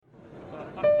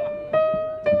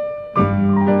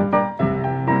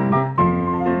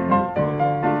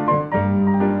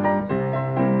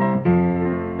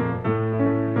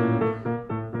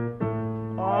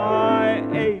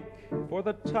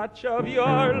touch of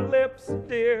your lips,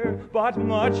 dear, but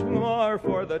much more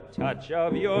for the touch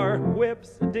of your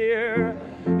whips, dear.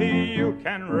 You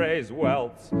can raise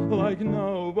welts like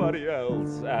nobody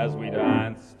else as we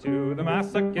dance to the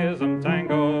masochism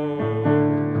tango.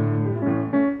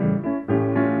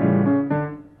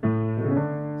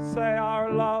 Say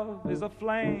our love is a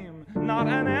flame, not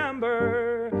an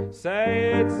ember.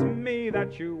 Say it's me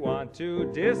that you want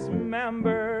to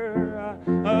dismember.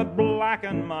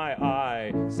 Blacken my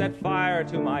eye, set fire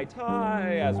to my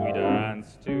tie as we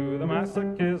dance to the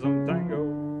masochism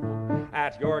tango.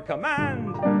 At your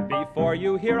command, before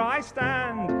you here I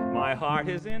stand. My heart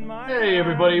is in my Hey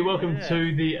everybody, welcome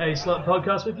to the A Slut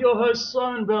Podcast with your host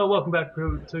Simon Bell. Welcome back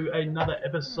to another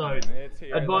episode.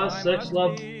 Advice, sex,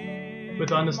 love,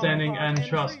 with understanding and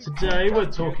trust. Today we're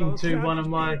talking to one of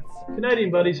my Canadian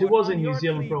buddies who was in New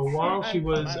Zealand for a while. She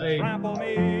was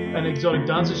an exotic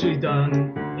dancer. She's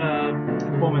done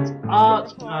performance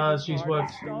art. She's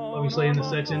worked obviously in the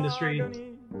sex industry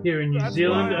here in New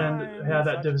Zealand and how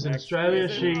that differs in Australia.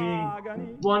 She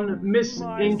won Miss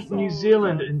Inc. New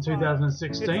Zealand in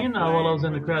 2016 while I was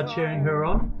in the crowd cheering her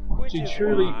on. She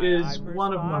truly is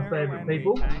one of my favourite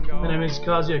people. Her name is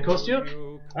Kazia Kostyuk.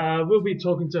 We'll be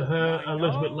talking to her a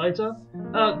little bit later.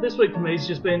 This week for me has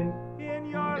just been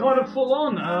kind of full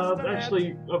on.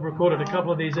 Actually, I've recorded a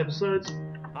couple of these episodes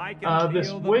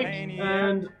this week,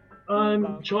 and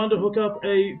I'm trying to hook up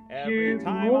a few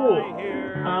more.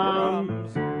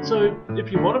 So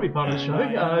if you want to be part of the show,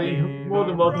 you're more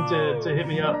than welcome to hit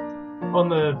me up on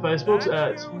the Facebooks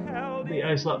at the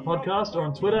A Slut Podcast, or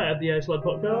on Twitter at the A Slut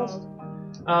Podcast,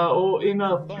 or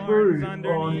email through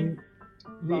on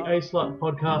the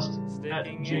aslutpodcast at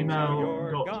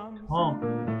gmail.com.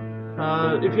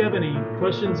 If you have any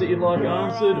questions that you'd like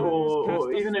answered,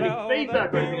 or even any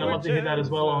feedback or anything, I'd love to hear that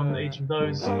as well on each of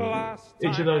those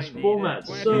formats.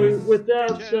 So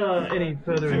without any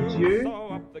further ado,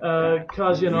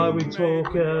 Kazi and I, we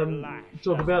talk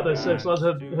about those sex lives,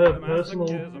 her personal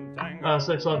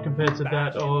sex life compared to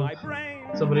that of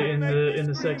somebody in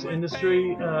the sex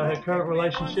industry, her current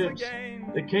relationships,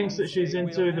 the kinks that she's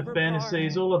into, the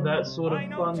fantasies, all of that sort of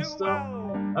fun stuff.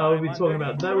 We'll be talking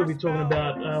about that. We'll be talking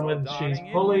about whether she's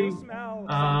poly,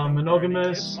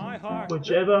 monogamous,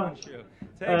 whichever.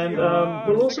 And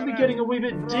we'll also be getting a wee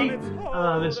bit deep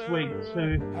this week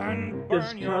too,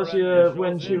 because Kazia,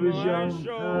 when she was young,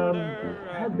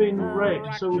 had been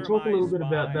raped. So we'll talk a little bit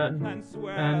about that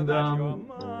and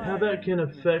how that can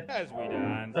affect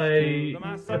a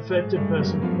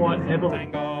person quite heavily.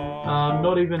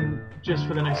 Not even just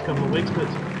for the next couple of weeks, but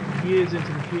years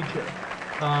into the future.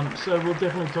 So we'll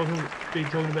definitely be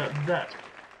talking about that.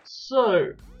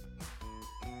 So,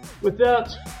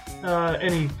 without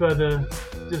any further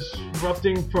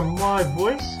disrupting from my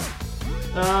voice,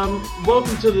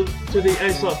 welcome to the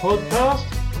A Slut Podcast,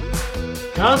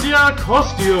 Kazia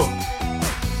Kostyuk.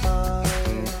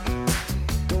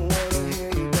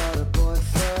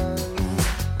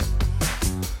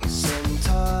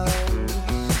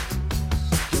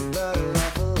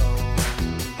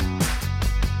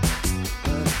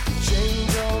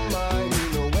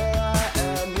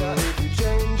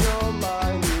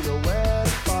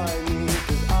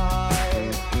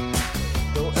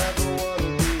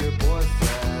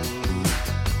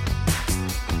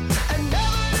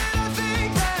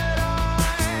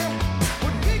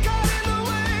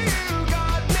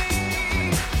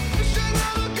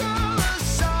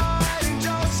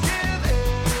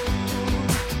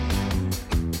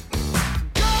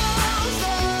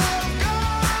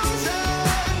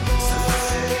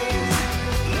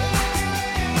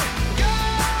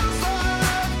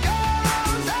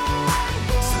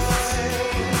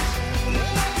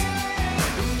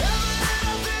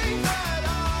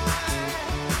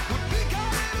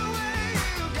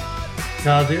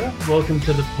 Kazia, welcome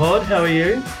to the pod. How are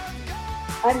you?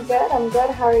 I'm good.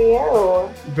 How are you?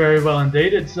 Very well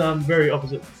indeed. It's very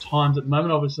opposite times at the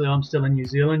moment. Obviously, I'm still in New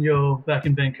Zealand. You're back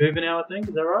in Vancouver now, I think.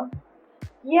 Is that right?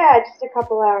 Yeah, just a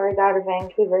couple hours out of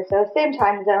Vancouver. So same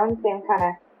time zone, same kind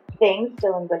of thing,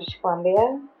 still in British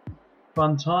Columbia.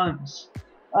 Fun times.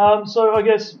 So I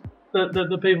guess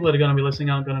the people that are going to be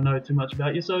listening aren't going to know too much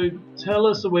about you. So tell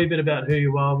us a wee bit about who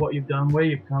you are, what you've done, where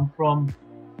you've come from,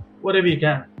 whatever you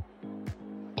can.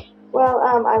 Well,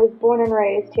 I was born and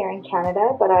raised here in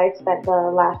Canada, but I spent the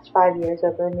last 5 years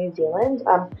over in New Zealand,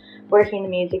 working in the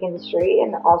music industry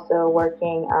and also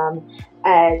working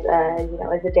as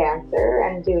a dancer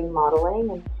and doing modeling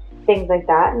and things like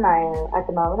that. And at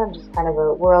the moment, I'm just kind of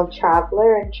a world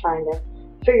traveler and trying to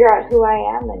figure out who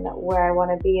I am and where I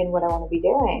want to be and what I want to be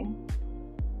doing.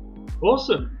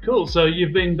 Awesome, cool. So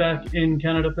you've been back in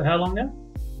Canada for how long now?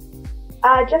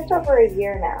 Just over a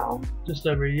year now. Just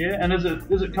over a year. And is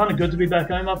it kind of good to be back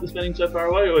home after spending so far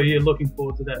away, or are you looking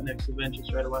forward to that next adventure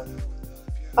straight away?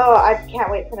 Oh, I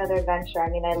can't wait for another adventure. I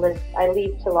mean, I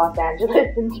leave to Los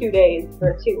Angeles in 2 days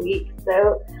for 2 weeks,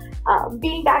 so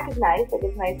being back is nice. Like,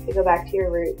 it's nice to go back to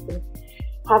your roots and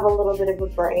have a little bit of a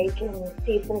break and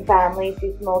see some family,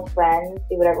 see some old friends,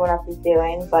 see what everyone else is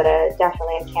doing. But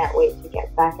definitely, I can't wait to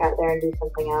get back out there and do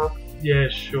something else. Yeah,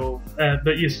 sure.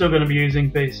 But you're still going to be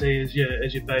using BC as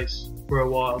your base for a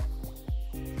while.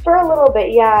 For a little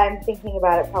bit, yeah. I'm thinking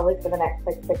about it probably for the next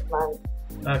 6 months.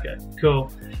 Okay,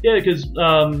 cool. Yeah, because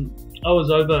I was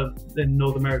over in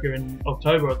North America in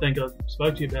October. I think I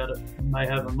spoke to you about it. May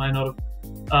have, I may not have.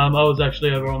 I was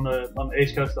actually over on the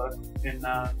East Coast though,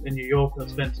 in New York. I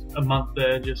spent a month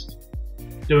there just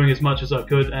doing as much as I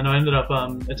could, and I ended up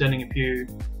attending a few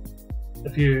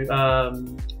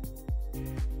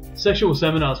sexual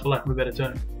seminars, for lack of a better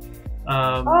term.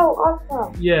 Oh,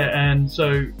 awesome! Yeah, and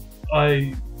so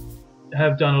I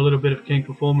have done a little bit of kink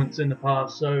performance in the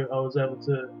past, so I was able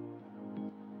to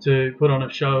put on a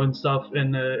show and stuff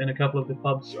in a couple of the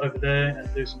pubs over there and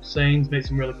do some scenes, meet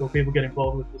some really cool people, get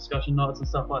involved with discussion nights and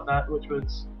stuff like that, which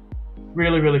was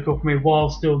really, really cool for me while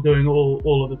still doing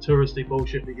all of the touristy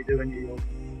bullshit that you do in New York.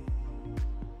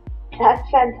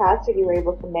 That's fantastic. You were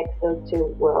able to mix those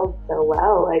two worlds so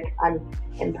well. Like, I'm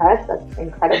impressed. That's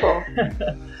incredible.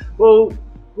 Well,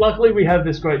 luckily we have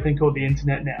this great thing called the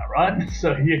internet now, right?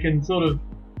 So you can sort of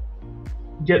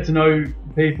get to know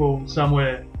people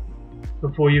somewhere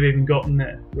before you've even gotten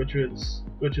there, which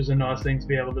was a nice thing to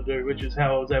be able to do, which is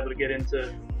how I was able to get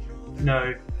into,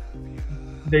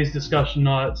 these discussion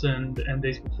nights and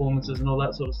these performances and all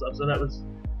that sort of stuff. So that was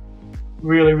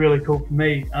really, really cool for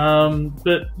me.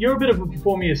 But you're a bit of a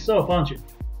performer yourself, aren't you?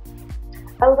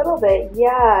 A little bit,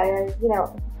 yeah.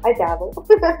 I dabble.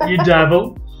 You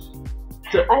dabble?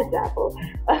 I dabble.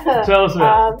 Tell us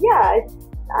about it. Yeah.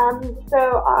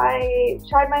 So I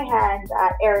tried my hand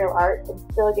at aerial arts. I'm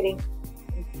still getting,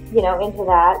 into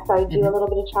that. So I do a little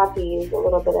bit of trapeze, a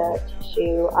little bit of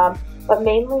tissue. But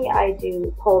mainly I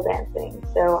do pole dancing.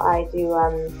 So I do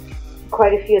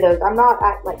quite a few of those. I'm not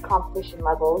at like competition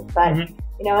levels, but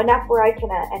enough where I can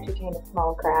entertain a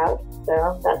small crowd.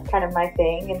 So that's kind of my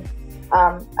thing.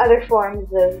 And other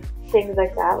forms of things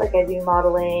like that, like I do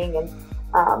modeling and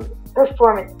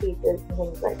performance pieces and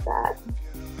things like that.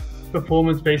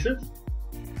 Performance pieces?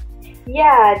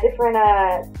 Yeah, different.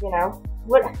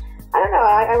 What? I don't know.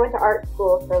 I went to art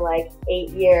school for like 8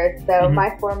 years, so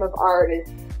my form of art is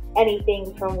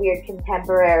anything from weird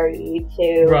contemporary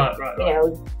to right.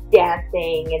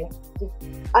 Dancing, and just,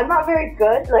 I'm not very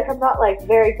good. Like, I'm not like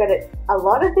very good at a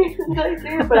lot of things that I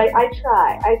do, but I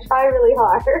try really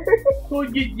hard. Well,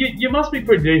 you must be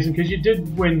pretty decent, because you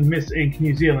did win Miss Inc.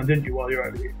 New Zealand, didn't you, while you're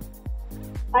over here?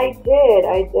 I did.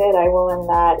 I won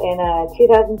that in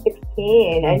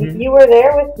 2016, and you were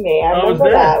there with me. I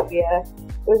remember that.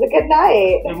 It was a good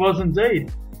night. It was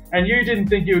indeed. And you didn't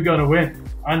think you were going to win.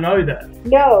 I know that.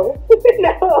 No,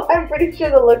 no. I'm pretty sure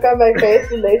the look on my face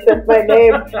when they said my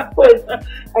name was,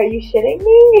 "Are you shitting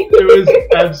me?" It was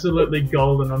absolutely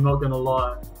golden. I'm not going to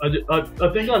lie. I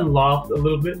think I laughed a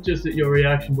little bit just at your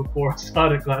reaction before I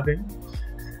started clapping.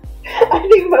 I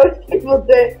think most people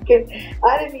did, because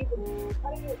I didn't even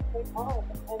play on.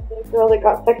 And the girl that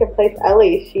got second place,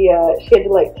 Ellie, she had to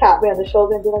like tap me on the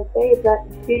shoulder and be like, "Babe,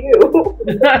 that's you."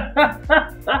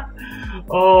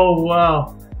 Oh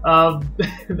wow.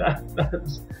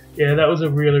 That was a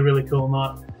really, really cool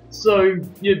night. So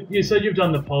you said you've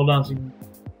done the pole dancing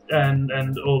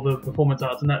and all the performance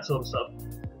arts and that sort of stuff.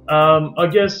 I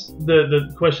guess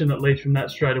the question that leads from that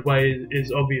straight away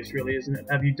is obvious, really, isn't it?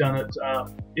 Have you done it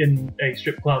in a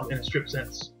strip club, in a strip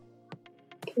sense?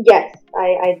 Yes,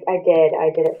 I did.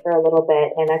 I did it for a little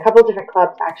bit in a couple different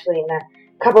clubs, actually, in a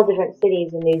couple different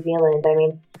cities in New Zealand. I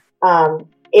mean,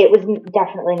 it was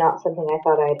definitely not something I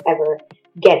thought I'd ever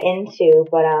get into,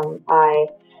 but I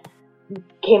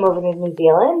came over to New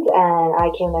Zealand, and I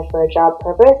came there for a job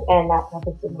purpose, and that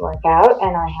purpose didn't work out,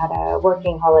 and I had a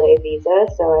working holiday visa,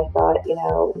 so I thought,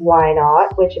 why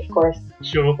not? Which, of course,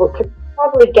 could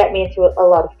probably get me into a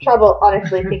lot of trouble,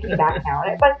 honestly, thinking back now on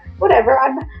it, but whatever,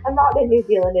 I'm not in New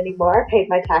Zealand anymore. I paid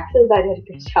my taxes, I did a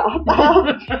good job.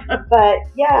 But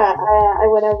yeah, I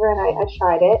went over and I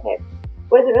tried it. It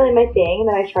wasn't really my thing, and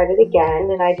then I tried it again,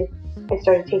 and I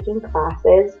started taking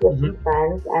classes with some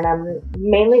friends, and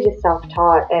mainly just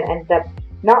self-taught, and ended up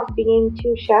not being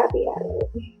too shabby at it.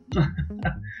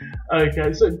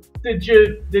 Okay, so did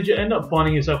you end up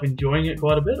finding yourself enjoying it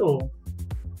quite a bit, or?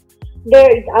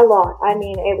 There, a lot. I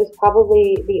mean, it was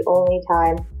probably the only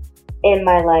time in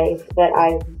my life that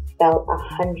I felt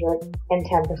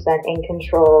 110% in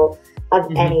control of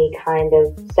any kind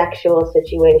of sexual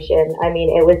situation. I mean,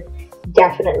 it was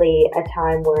definitely a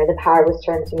time where the power was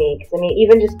turned to me. Because I mean,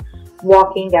 even just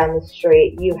walking down the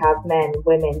street, you have men,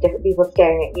 women, different people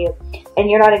staring at you, and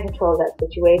you're not in control of that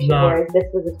situation. No. Whereas this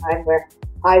was a time where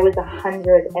I was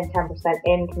 110%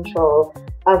 in control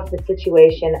of the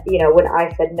situation. You know, when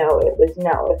I said no, it was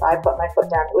no. If I put my foot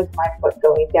down, it was my foot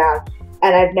going down.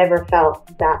 And I've never felt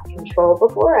that control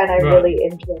before, and I really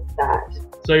enjoyed that.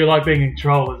 So you like being in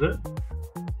control, is it?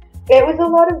 It was a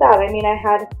lot of that. I mean,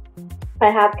 I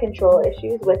have control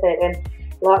issues with it, and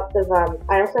lots of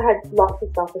I also had lots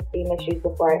of self-esteem issues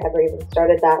before I ever even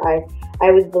started that. I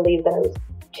always believed that I was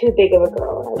too big of a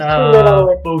girl, and I was too little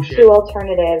and too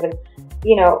alternative, and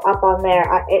you know, up on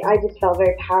there, I just felt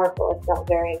very powerful. I felt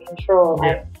very in control.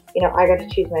 Yeah. I got to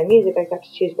choose my music. I got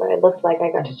to choose what I looked like. I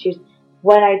got to choose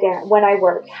when I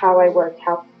worked, how I worked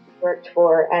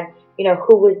for, and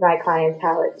who was my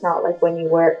clientele. It's not like when you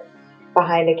work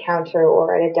behind a counter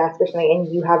or at a desk or something,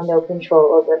 and you have no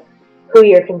control over who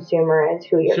your consumer is,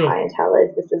 who your clientele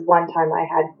is. This is one time I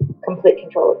had complete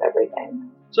control of everything.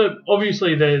 So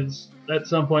obviously, at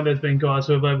some point there's been guys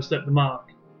who have overstepped the mark,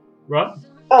 right?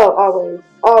 Oh,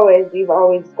 always. You've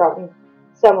always gotten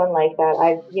someone like that.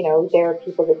 There are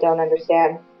people that don't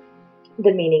understand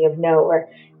the meaning of no, or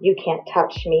you can't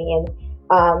touch me,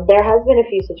 and there has been a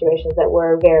few situations that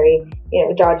were very,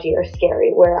 dodgy or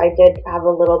scary, where I did have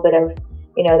a little bit of,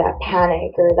 that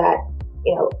panic or that,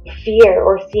 fear,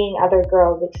 or seeing other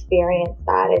girls experience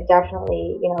that. It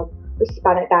definitely,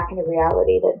 spun it back into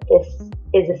reality that this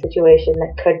is a situation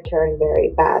that could turn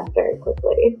very bad very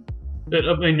quickly. But,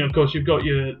 I mean, of course, you've got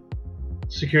your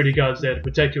security guards there to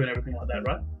protect you and everything like that,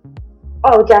 right?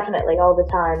 Oh, definitely, all the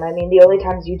time. I mean, the only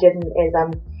times you didn't is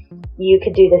you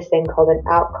could do this thing called an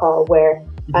out call, where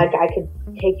a guy could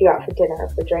take you out for dinner or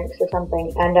for drinks or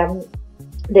something, and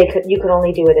you could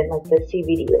only do it in like the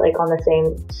CBD, like on the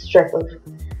same strip of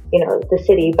the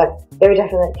city. But there were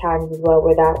definitely times as well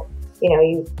where that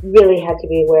you really had to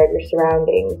be aware of your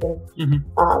surroundings, and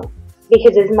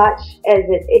because as much as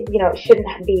it shouldn't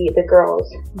be the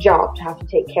girl's job to have to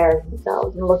take care of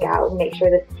themselves and look out and make sure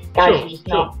that guys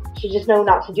should just know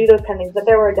not to do those kind of things. But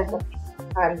there were definitely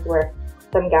times where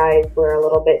some guys were a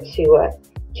little bit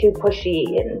too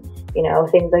pushy and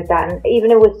things like that. And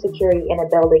even with security in a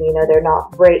building, they're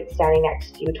not great standing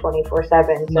next to you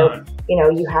 24/7. So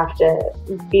you have to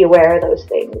be aware of those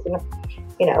things and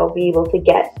be able to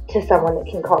get to someone that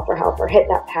can call for help or hit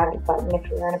that panic button if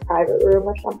you're in a private room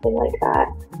or something like that.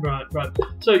 Right.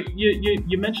 So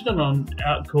you mentioned it on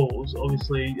out calls.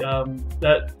 Obviously,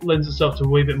 that lends itself to a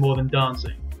wee bit more than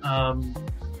dancing.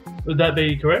 Would that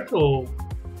be correct, or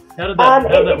how did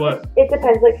that work? It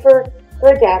depends. Like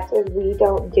for dancers, we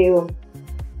don't do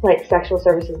like sexual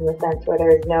services in the sense where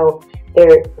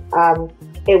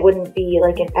it wouldn't be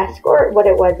like an escort. What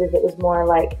it was is more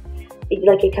like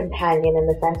a companion, in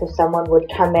the sense of someone would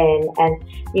come in and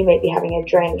you may be having a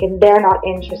drink and they're not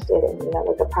interested in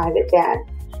like a private dance.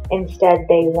 Instead,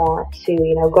 they want to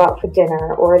go out for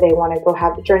dinner, or they want to go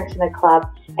have drinks in a club,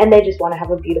 and they just want to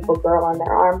have a beautiful girl on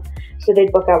their arm. So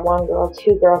they'd book out one girl,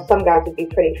 two girls. Some guys would be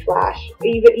pretty flash.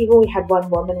 Even we had one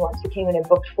woman once who came in and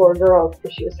booked 4 girls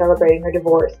because she was celebrating her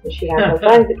divorce and she had no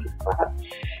friends at the club.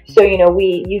 So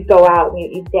you'd go out and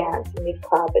you'd dance and you'd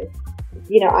club, and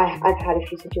I've had a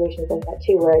few situations like that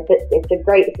too, where it's a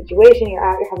great situation. You're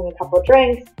out, you're having a couple of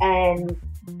drinks, and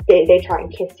they try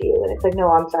and kiss you, and it's like, no,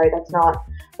 I'm sorry,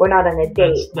 we're not on a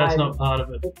date. That's not part of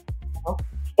it.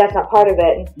 That's not part of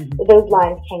it. And those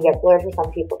lines can get blurred for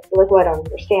some people. They're like, well, I don't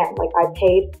understand. Like, I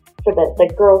paid for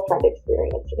the girlfriend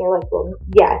experience, and you're like, well,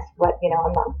 yes, but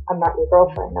I'm not your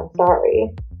girlfriend. I'm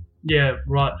sorry. Yeah,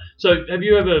 right. So, have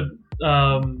you ever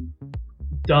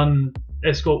done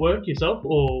escort work yourself,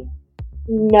 or?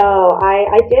 No,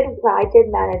 I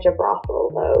did manage a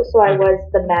brothel though, so I was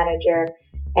the manager,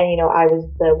 and I was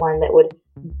the one that would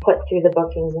put through the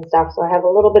bookings and stuff. So I have a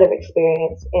little bit of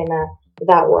experience in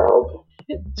that world.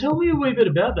 Yeah, tell me a wee bit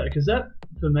about that, because that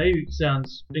for me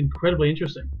sounds incredibly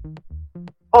interesting.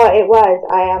 Oh, it was.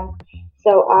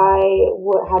 So I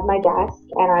would have my desk,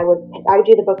 and I would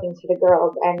do the bookings for the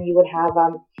girls, and you would have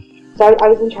So I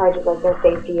was in charge of like their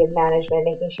safety and management,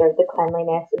 making sure of the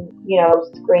cleanliness, and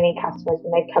screening customers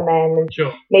when they come in, and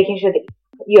making sure that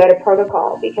you had a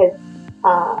protocol, because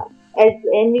as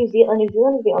in New Zealand is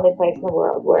the only place in the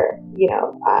world where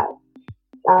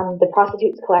the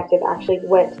Prostitutes Collective actually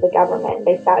went to the government.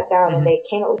 They sat down and they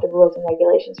came up with the rules and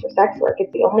regulations for sex work.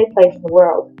 It's the only place in the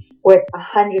world where it's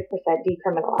 100%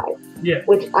 decriminalized. Yeah.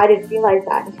 Which I didn't realize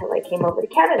that until I came over to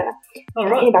Canada.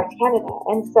 I came back to Canada,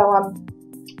 and so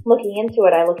looking into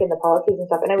it, I look in the policies and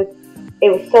stuff, and it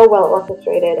was so well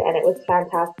orchestrated, and it was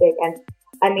fantastic. And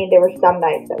I mean, there were some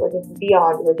nights that were just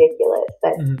beyond ridiculous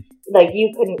that like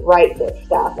you couldn't write this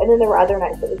stuff, and then there were other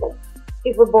nights that was like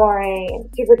super boring and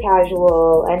super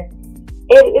casual, and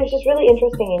it was just really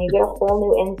interesting, and you get a whole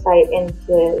new insight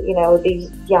into, you know,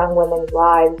 these young women's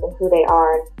lives and who they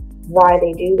are and why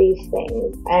they do these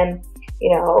things. And you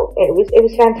know, it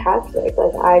was fantastic.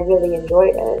 Like, I really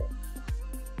enjoyed it.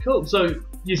 Cool. So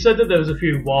you said that there was a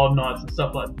few wild nights and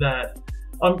stuff like that.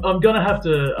 I'm gonna have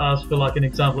to ask for like an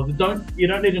example. You don't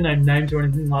need to name names or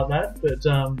anything like that, but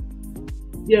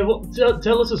yeah, well,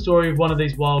 tell us a story of one of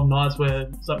these wild nights where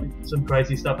some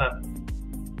crazy stuff happened.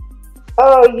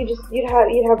 Oh, you'd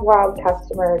have wild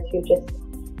customers who just,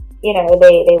 you know,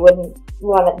 they wouldn't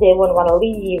want to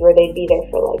leave, or they'd be there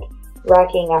for like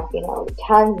racking up, you know,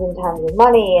 tons and tons of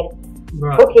money, and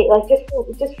right. Okay, like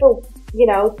just for, you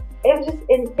know, it was just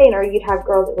insane. Or you'd have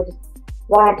girls that were just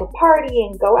wanting to party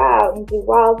and go out and do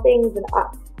wild things. And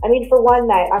I mean, for one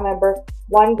night, I remember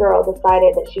one girl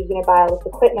decided that she was going to buy all this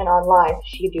equipment online so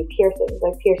she could do piercings,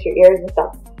 like pierce your ears and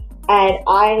stuff. And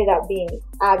I ended up being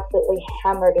absolutely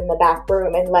hammered in the back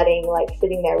room and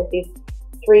sitting there with these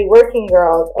 3 working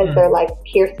girls as they're like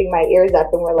piercing my ears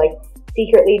up, and we're like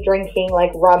secretly drinking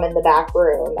like rum in the back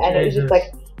room. And it was just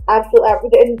like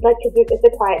absolutely, like, because it's a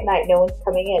quiet night, no one's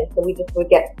coming in, so we just would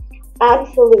get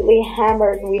absolutely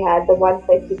hammered. And we had the one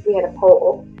place, we had a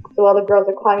pole, so all the girls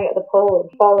are climbing up the pole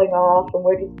and falling off, and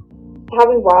we're just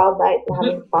having wild nights and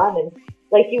having fun, and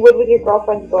like you would with your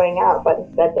girlfriends going out, but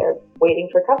instead they're waiting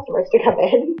for customers to come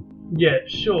in. Yeah,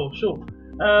 sure.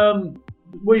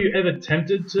 Were you ever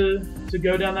tempted to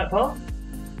go down that path?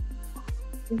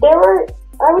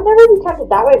 I would never be tempted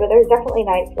that way, but there's definitely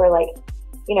nights where, like,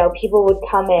 you know, people would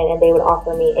come in and they would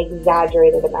offer me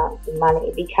exaggerated amounts of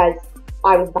money because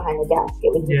I was behind the desk.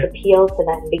 It was this appeal to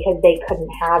them because they couldn't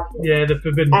have me. Yeah, the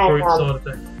forbidden fruit sort of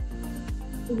thing.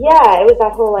 Yeah, it was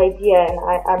that whole idea. And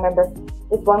I remember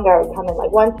this one guy would come in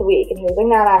like once a week, and he was like,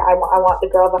 no, I want the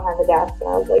girl behind the desk. And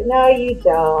I was like, no, you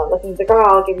don't. Like, he's like, oh,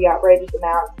 I'll give you outrageous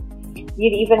amounts.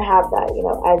 You'd even have that, you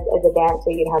know, as a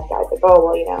dancer, you'd have guys like, oh,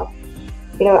 well, you know,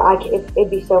 it'd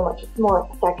be so much more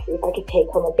sexy if I could take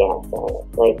home a dancer. And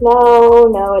it's like, no,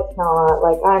 it's not.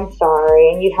 Like, I'm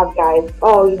sorry. And you'd have guys,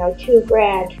 oh, you know, $2,000,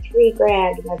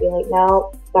 $3,000. And I'd be like,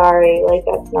 no, sorry. Like,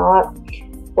 that's not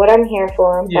what I'm here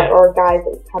for. Yeah. Or guys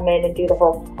that would come in and do the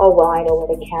whole, oh, well, I know where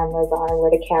the cameras are and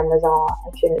where the cameras are.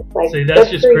 And it's like, see, that's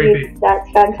just creepy. You. That's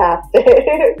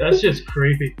fantastic. That's just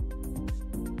creepy.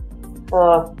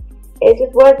 It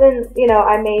just wasn't, you know,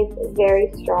 I made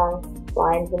very strong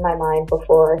lines in my mind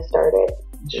before I started.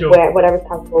 Sure. What I was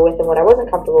comfortable with and what I wasn't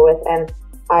comfortable with. And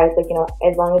I was like, you know,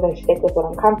 as long as I stick with what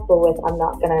I'm comfortable with, I'm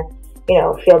not going to, you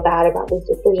know, feel bad about these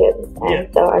decisions. And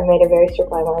so I made a very strict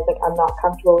line where I was like, I'm not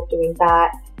comfortable with doing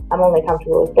that. I'm only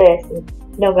comfortable with this. And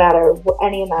no matter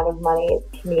any amount of money,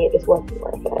 to me, it just wasn't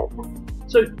worth it.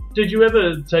 So did you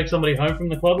ever take somebody home from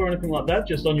the club or anything like that,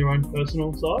 just on your own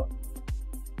personal side?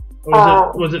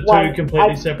 Or was it two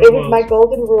completely separate It was worlds? my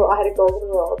golden rule. I had a golden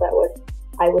rule that was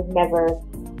I would never,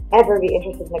 ever be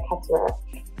interested in a customer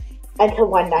until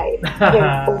one night.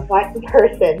 There was one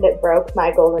person that broke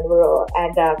my golden rule,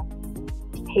 and I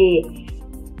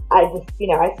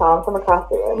saw him from across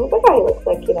the room. I was like, oh, he looks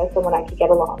like, you know, someone I could get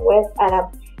along with. And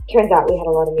turns out we had a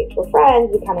lot of mutual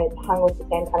friends. We kind of hung with the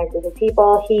same kind of group of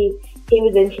people. He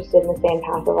was interested in the same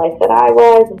path of life that I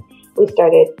was. And we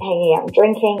started hanging out and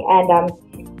drinking, and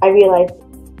I realized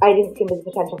I didn't see him as a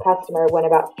potential customer when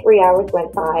about 3 hours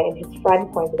went by, and his friend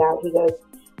pointed out, he goes,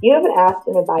 you haven't asked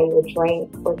him to buy you a drink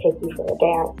or take you for a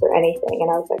dance or anything. And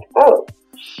I was like, oh,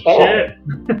 shit.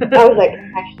 I was like,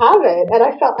 I haven't. And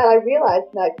I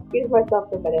realized, and I excused myself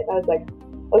for a minute. I was like,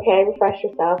 okay, refresh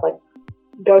yourself. Like,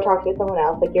 go talk to someone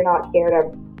else. Like, you're not here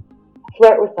to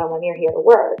flirt with someone. You're here to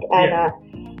work. And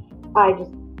I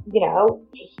just, you know,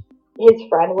 his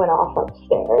friend went off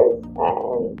upstairs,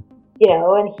 and you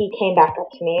know, and he came back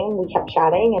up to me, and we kept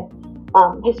chatting, and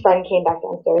his friend came back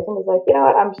downstairs and was like, you know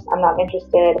what, I'm not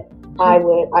interested. I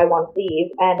want to leave.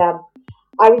 And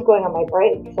I was going on my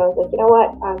break, so I was like, you know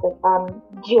what? I was like,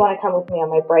 do you want to come with me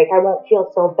on my break? I won't feel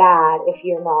so bad if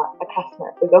you're not a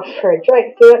customer. If we go for a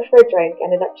drink. So we went for a drink,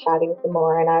 ended up chatting some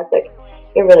more, and I was like,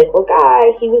 you're a really cool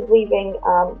guy. He was leaving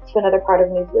to another part of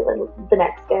New Zealand the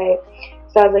next day.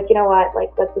 So I was like, you know what?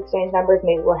 Like, let's exchange numbers.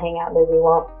 Maybe we'll hang out. Maybe we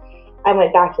won't. I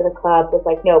went back to the club. Was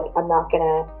like, nope, I'm not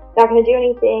gonna do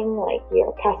anything. Like,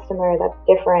 you're a customer. That's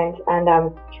different. And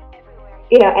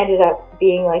you know, ended up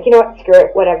being like, you know what, screw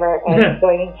it, whatever, and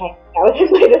going and hanging out with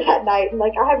him later that night. And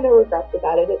like, I have no regrets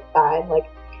about it. It's fine. Like,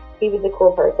 he was a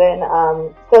cool person.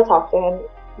 Still talk to him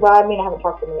well, I mean, I haven't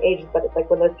talked to him in ages, but it's like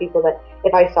one of those people that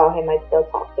if I saw him, I'd still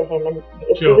talk to him, and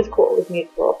it was cool, it was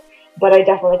mutual. But I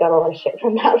definitely got a lot of shit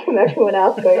from that from everyone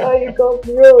else, going, "Oh, you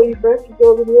golden rule, you broke the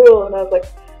golden rule," and I was like,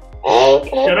 "Oh, what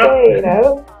can I say? You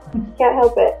know, can't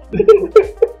help it."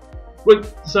 Well,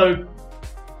 so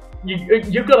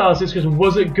you've got to ask this question: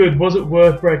 was it good? Was it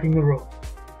worth breaking the rule?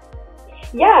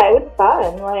 Yeah, it was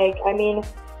fun. Like, I mean,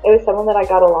 it was someone that I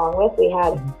got along with. We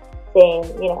had same,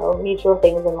 mutual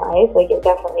things in life. Like, it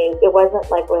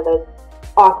wasn't like one of those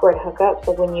awkward hookups,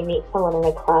 like when you meet someone in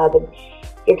a club and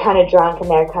you're kind of drunk and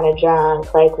they're kind of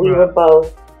drunk. Like, we were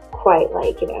both quite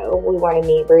like, we weren't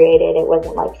inebriated. It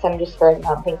wasn't like some just starting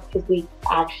on things, because we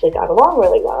actually got along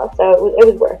really well. So it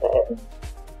was worth it.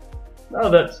 Oh,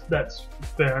 that's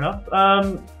fair enough.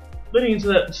 Leading into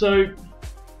that, so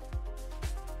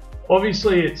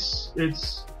obviously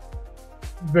it's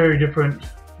very different.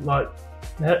 Like,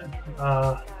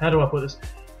 how do I put this?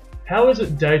 How is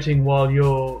it dating while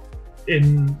you're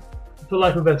in, for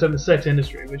lack of a better term, the sex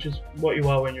industry, which is what you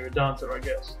are when you're a dancer, I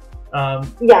guess? Do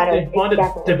you find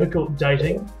it difficult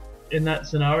dating in that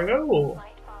scenario, or?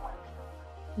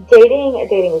 Dating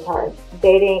is hard.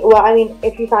 Well, I mean,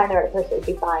 if you find the right person, it'd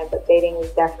be fine, but dating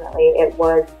is it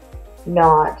was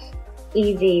not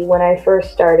easy. When I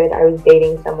first started, I was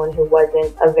dating someone who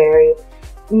wasn't a very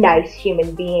nice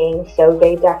human being, so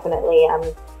they definitely,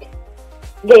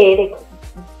 the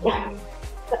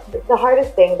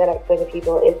hardest thing that I explain to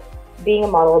people is being a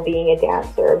model, being a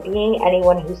dancer, being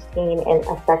anyone who's seen in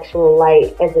a sexual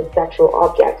light as a sexual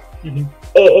object. Mm-hmm.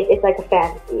 It's like a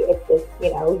fantasy. It's this,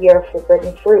 you're a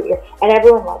forbidden fruit. And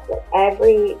everyone loves it.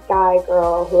 Every guy,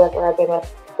 girl, whoever I've been with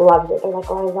loves it. They're like,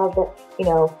 "Oh, I love that,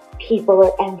 people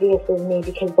are envious of me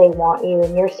because they want you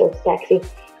and you're so sexy."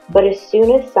 But as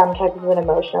soon as some type of an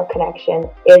emotional connection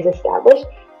is established,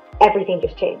 everything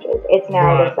just changes. It's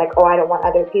now just like, "Oh, I don't want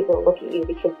other people to look at you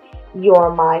because you're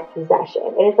my possession."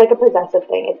 And it's like a possessive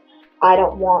thing. It's, I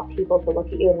don't want people to look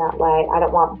at you in that way.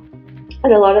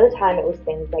 And a lot of the time it was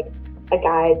things like a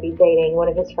guy I'd be dating, one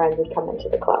of his friends would come into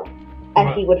the club and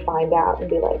he would find out and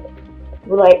be like,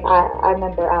 I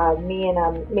remember me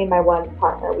and my one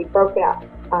partner, we broke up,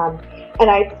 and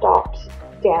I stopped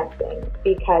dancing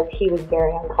because he was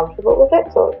very uncomfortable with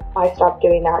it, so I stopped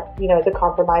doing that, as a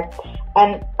compromise.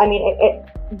 And I mean, it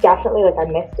definitely, like, I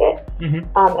missed it.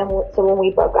 And so when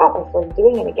we broke up, I started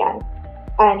doing it again,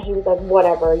 and he was like,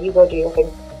 "Whatever, you go do your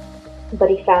thing." But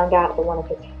he found out that one of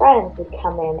his friends would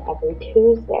come in every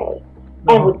Tuesday.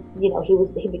 And would, he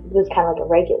was kind of like a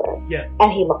regular. Yeah.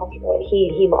 And he lost it.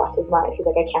 He lost his mind. He's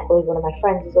like, "I can't believe one of my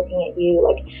friends is looking at you,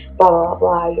 like, blah, blah,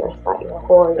 blah, you're a slut, you're a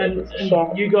whore, you're a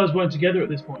shit." You guys weren't together at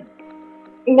this point?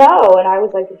 No, and I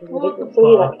was like, "This is ridiculous." So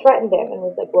he, like, threatened him and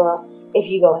was like, "Well, if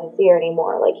you go and see her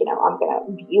anymore, like, I'm gonna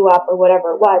beat you up," or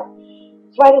whatever it was.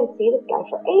 So I didn't see this guy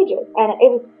for ages. And it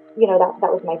was, that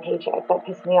was my paycheck. That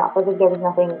pissed me off. I was like, there was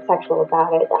nothing sexual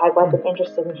about it. I wasn't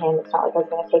interested in him. It's not like I was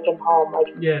going to take him home. Like,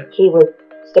 he was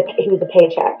a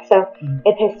paycheck. So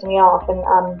it pissed me off. And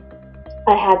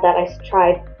I had that. I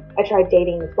tried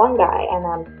dating this one guy,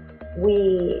 and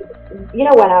we,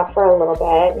 went out for a little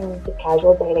bit and just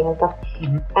casual dating and stuff.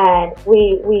 And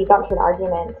we got into an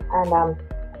argument, and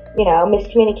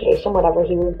miscommunication, whatever.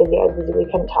 He was busy, I was busy, we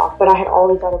couldn't talk. But I had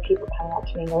all these other people coming up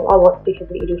to me going, "Oh, what's because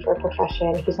what you do for a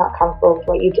profession? He's not comfortable with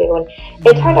what you do." And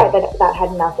it turned out that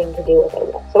had nothing to do with it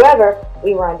whatsoever.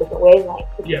 We were on different wavelengths,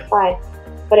 which is fine.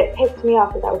 But it pissed me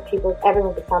off that was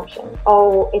everyone's assumption.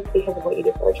 "Oh, it's because of what you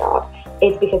do for a job.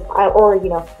 It's because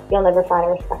you'll never find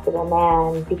a respectable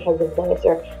man because of this,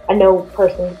 or no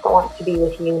person wants to be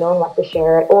with you, no one wants to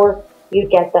share it." Or you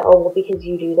get the, "Oh, well, because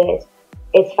you do this,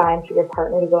 it's fine for your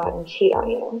partner to go out and cheat on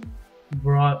you."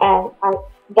 Right. And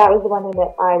that was the one thing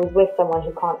that I was with someone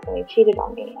who constantly cheated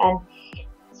on me. And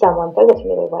someone said that to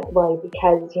me. They went, "Well,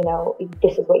 because,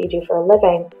 this is what you do for a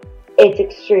living, it's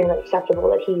extremely acceptable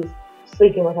that he's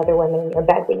sleeping with other women in your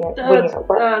bed when you're at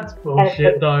work." That's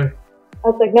bullshit, though. I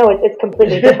was like, no, it's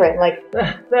completely different. Like,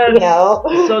 that's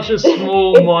such a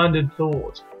small-minded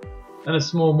thought and a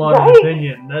small-minded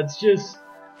opinion. That's just,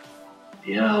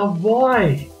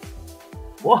 why?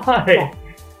 Why?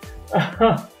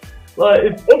 Yeah.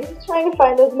 It's just trying to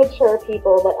find those mature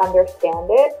people that understand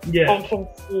it and can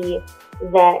see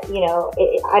that,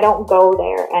 I don't go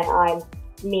there and I'm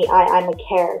a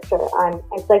character.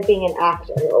 It's like being an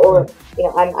actor, or,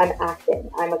 I'm acting.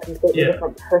 I'm a completely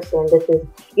different person. This is,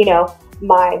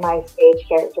 my stage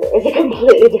character is a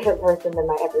completely different person than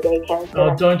my everyday character.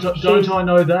 Oh, don't I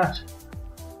know that?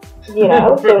 So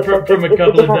from a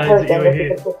couple of days that you were here.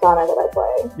 This is the persona that I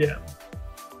play. Yeah.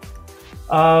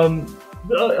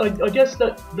 I guess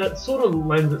that sort of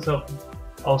lends itself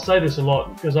I'll say this a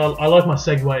lot because I like my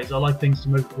segues. I like things to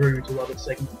move through to other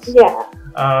segments. Yeah.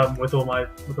 With all my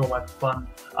fun.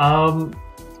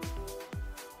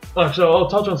 Actually, I'll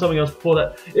touch on something else before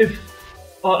that. If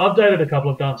I've dated a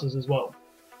couple of dancers as well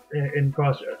in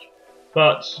Christchurch,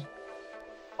 but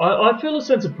I feel a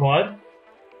sense of pride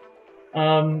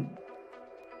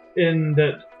in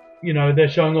that, you know, they're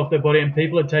showing off their body and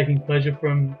people are taking pleasure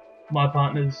from what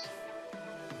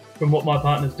my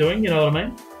partner's doing. You know what I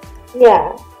mean?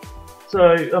 Yeah.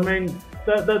 So I mean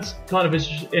that's kind of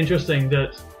interesting.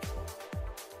 That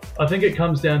I think it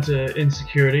comes down to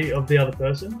insecurity of the other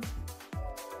person.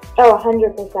 Oh,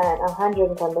 100%,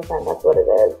 110%. That's what it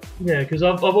is. Yeah, because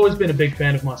I've always been a big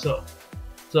fan of myself,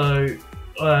 so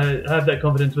I have that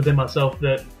confidence within myself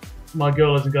that my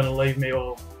girl isn't going to leave me,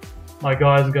 or my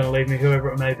guy isn't going to leave me, whoever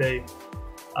it may be.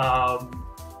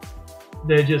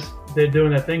 They're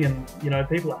doing their thing, and you know,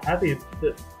 people are happy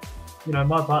that, you know,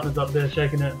 my partner's up there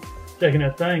shaking her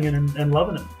thing and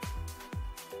loving it.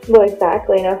 Well,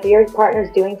 exactly. You know, if your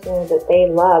partner's doing something that they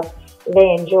love,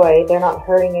 they enjoy, they're not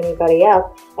hurting anybody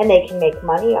else, and they can make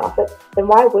money off it, then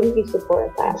why wouldn't you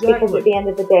support that? Exactly. Because at the end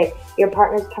of the day, your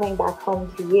partner's coming back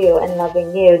home to you and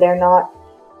loving you. They're not,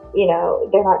 you know,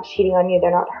 they're not cheating on you.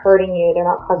 They're not hurting you. They're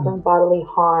not causing bodily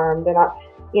harm. They're not,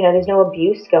 you know, there's no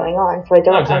abuse going on. So I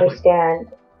don't understand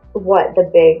what the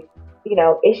big, you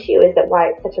know, issue is, that why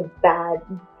it's such a bad,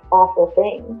 awful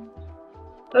thing.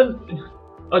 And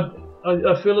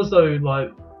I feel as though,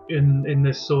 like, in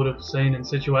this sort of scene and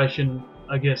situation,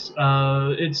 I guess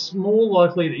it's more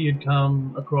likely that you'd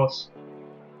come across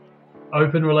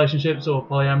open relationships or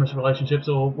polyamorous relationships,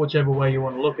 or whichever way you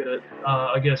want to look at it.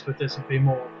 I guess with this would be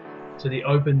more to the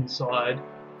open side.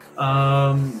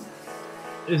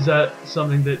 Is that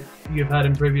something that you've had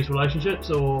in previous relationships,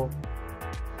 or?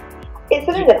 It's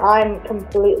something that I'm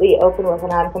completely open with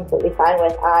and I'm completely fine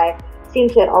with. I seem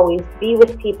to always be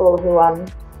with people who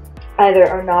either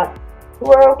are not,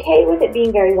 who are okay with it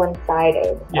being very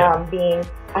one-sided. Yeah.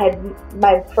 I had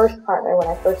my first partner when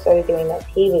I first started doing this,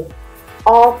 he was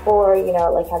all for, you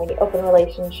know, like having an open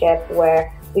relationship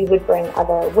where we would bring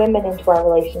other women into our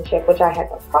relationship, which I had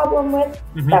no problem with.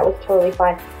 Mm-hmm. That was totally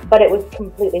fine, but it was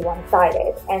completely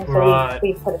one-sided, and so Right.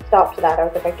 we put a stop to that. I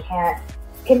was like, I can't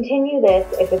continue this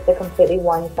if it's a completely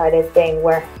one-sided thing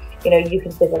where, you know, you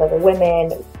can sleep with other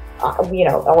women, you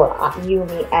know, or you,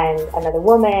 me, and another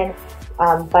woman,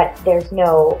 but there's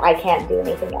no, I can't do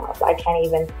anything else. I can't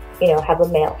even, you know, have a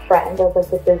male friend. I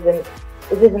was like, this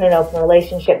isn't an open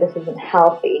relationship. This isn't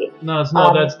healthy. No, it's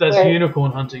not. That's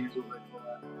unicorn hunting, is what they call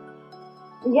that.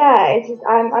 Yeah, it's just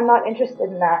I'm not interested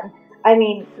in that. I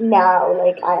mean, now,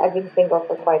 like, I've been single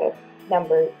for quite a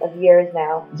number of years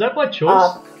now. Is that by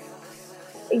choice?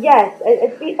 Yes,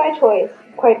 it's by choice,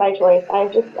 quite by choice. I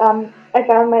just I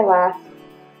found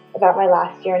about my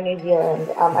last year in New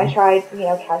Zealand. I tried, you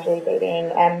know, casually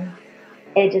dating, and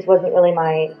it just wasn't really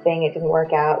my thing. It didn't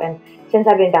work out, and since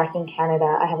I've been back in Canada,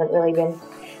 I haven't really been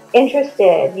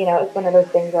interested. You know, it's one of those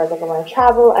things where, like, I want to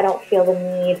travel. I don't feel the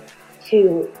need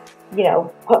to, you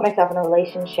know, put myself in a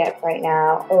relationship right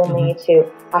now, only to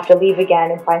have to leave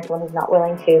again and find someone who's not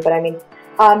willing to. But I mean,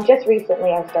 just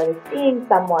recently I started seeing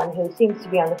someone who seems to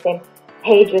be on the same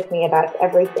page with me about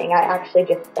everything. I actually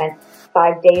just spent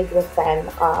 5 days with them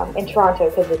in Toronto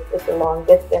because it's a long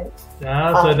distance.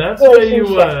 So that's where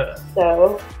you were.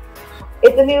 So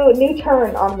it's a new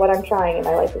turn on what I'm trying in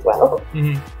my life as well.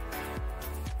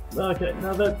 Mm-hmm. Okay,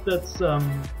 now that's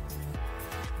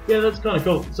kind of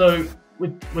cool. So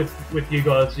with you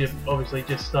guys, you're obviously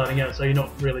just starting out, so you're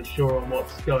not really sure on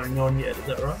what's going on yet. Is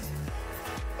that right?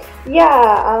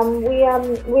 Yeah,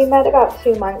 we met about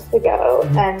 2 months ago,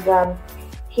 and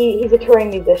he's a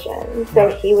touring musician, so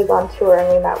he was on tour, and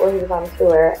we met where he was on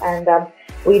tour, and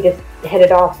we just hit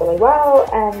it off really well,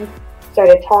 and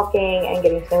started talking and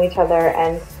getting to know each other,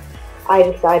 and I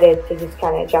decided to just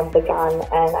kind of jump the gun,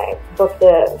 and I booked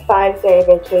a 5-day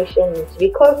vacation to be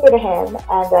closer to him,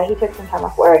 and he took some time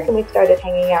off work, and we started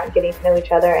hanging out and getting to know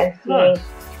each other and seeing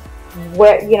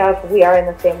where, you know, if we are in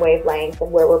the same wavelength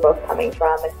and where we're both coming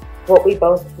from and what we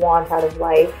both want out of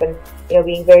life, and, you know,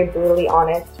 being very brutally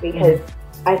honest, because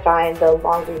I find the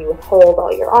longer you withhold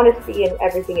all your honesty and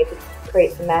everything, it just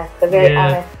creates a mess. So very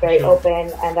honest, very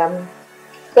open, and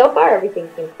so far everything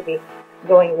seems to be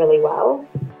going really well.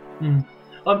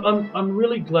 I'm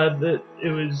really glad that it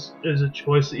was a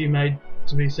choice that you made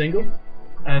to be single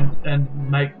and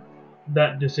make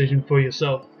that decision for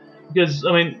yourself, because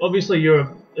I mean, obviously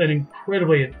you're an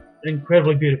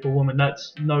incredibly beautiful woman.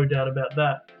 That's no doubt about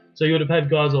that. So you would have had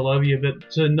guys all over you, but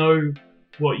to know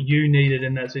what you needed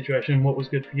in that situation and what was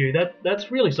good for you,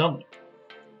 that's really something.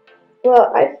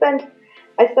 Well,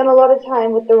 I I spent a lot of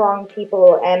time with the wrong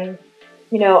people, and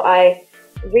I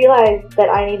realized that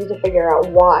I needed to figure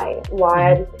out why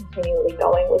I was continually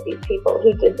going with these people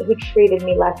who treated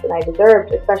me less than I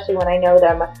deserved, especially when I know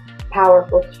that I'm a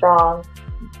powerful, strong,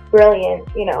 brilliant,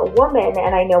 woman,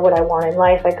 and I know what I want in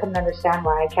life. I couldn't understand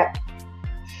why I kept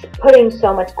putting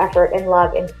so much effort and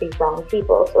love into these wrong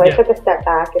people. So I took a step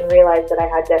back and realized that I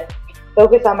had to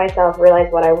focus on myself,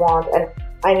 realize what I want, and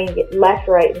I mean, left,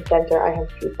 right, and center, I have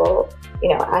people,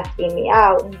 asking me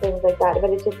out and things like that, but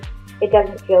it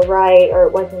doesn't feel right, or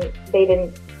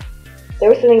there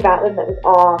was something about them that was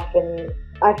off. And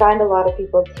I find a lot of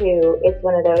people too, it's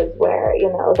one of those where,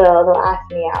 they'll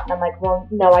ask me out, and I'm like, well,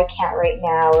 no, I can't right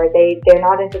now, or they're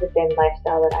not into the same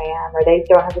lifestyle that I am, or they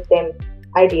don't have the same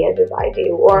ideas as I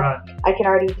do, or I can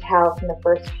already tell from the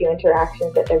first few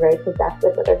interactions that they're very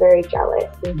possessive, or they're very jealous.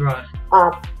 And,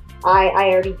 I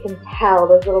already can tell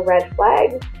those little red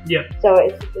flags. Yep. So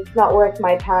it's not worth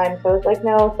my time. So I was like,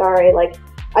 no, sorry. Like,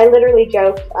 I literally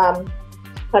joked a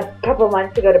couple of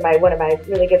months ago to one of my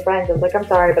really good friends. I was like, I'm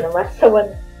sorry, but unless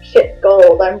someone shits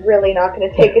gold, I'm really not going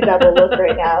to take a double look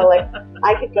right now. Like,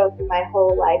 I could go through my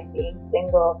whole life being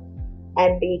single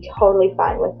and be totally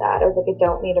fine with that. I was like, I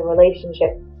don't need a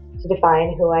relationship to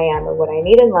define who I am and what I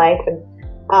need in life. And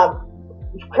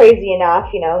crazy enough,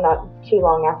 not too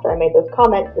long after I made those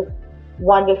comments, this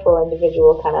wonderful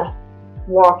individual kind of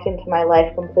walked into my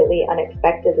life completely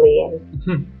unexpectedly, and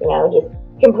just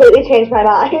completely changed my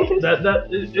mind.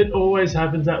 It always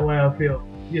happens that way. I feel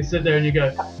you sit there and you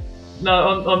go,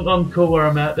 no, I'm cool where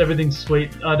I'm at. Everything's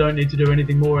sweet. I don't need to do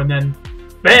anything more. And then,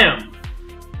 bam,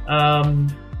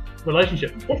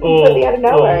 relationship. Just completely out of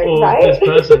nowhere, or right? this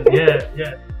person, yeah.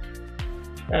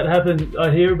 That happens.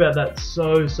 I hear about that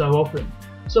so often.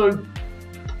 So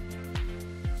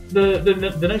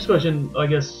the next question, I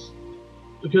guess,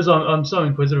 because I'm so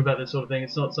inquisitive about this sort of thing,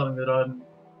 it's not something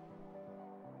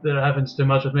that happens too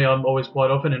much with me. I'm always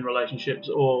quite often in relationships,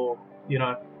 or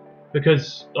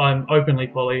because I'm openly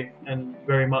poly and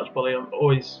very much poly, I'm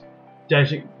always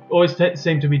dating.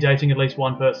 Seem to be dating at least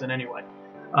one person anyway.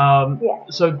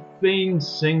 So being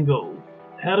single,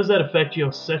 how does that affect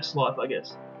your sex life, I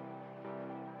guess?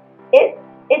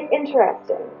 It's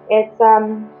interesting. It's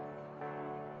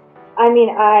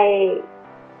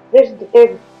there's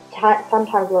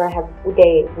sometimes where I have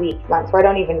days, weeks, months where I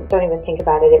don't even think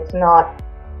about it. It's not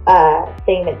a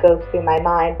thing that goes through my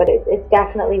mind, but it's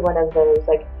definitely one of those,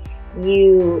 like,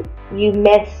 you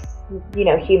miss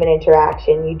human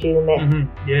interaction. You do miss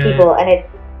people, and it's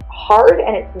hard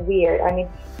and it's weird. I mean,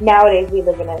 nowadays we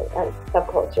live in a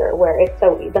subculture where it's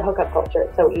the hookup culture.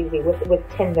 It's so easy with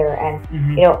Tinder and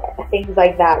things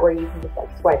like that, where you can just like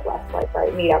swipe left, swipe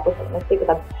right, meet up with someone and sleep with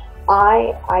them.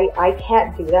 I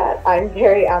can't do that. I'm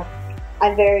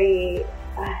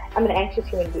an anxious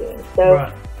human being,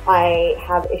 so I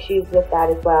have issues with that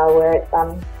as well. Where it's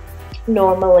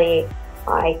normally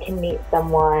I can meet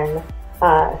someone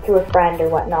through a friend or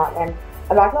whatnot, and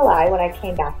I'm not gonna lie, when I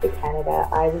came back to Canada,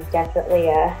 I was definitely,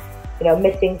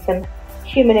 missing some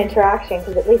human interaction,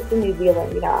 because at least in New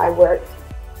Zealand, I worked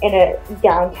in a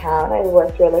downtown. I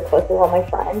worked really close with all my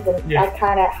friends, and I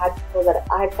kind of had people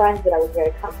I had friends that I was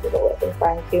very comfortable with, and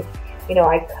friends who,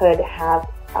 I could have,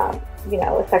 a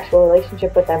sexual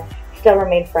relationship with them, still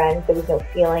remain friends. There was no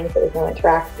feelings, there was no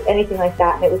interaction, anything like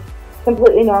that, and it was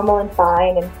completely normal and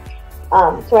fine. And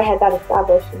so I had that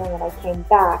established, and then when I came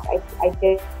back, I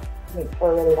did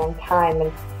for a really long time,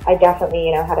 and I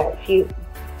definitely, had a few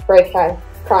break times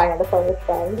crying on the phone with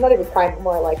friends. Not even crying, but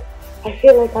more like, I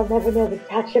feel like I'll never know the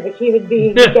touch of a human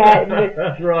being again.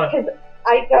 Because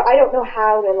I don't know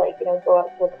how to go out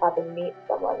to a club and meet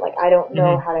someone. Like, I don't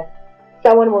know how to.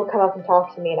 Someone will come up and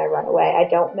talk to me, and I run away. I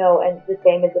don't know. And the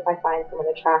same as if I find someone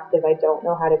attractive, I don't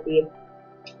know how to be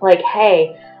like,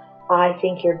 hey, I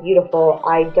think you're beautiful.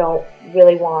 I don't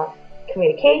really want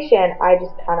communication. I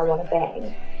just kind of want to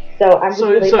bang. So I'm just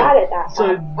really bad at that.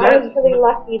 I was really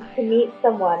lucky to meet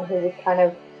someone who was kind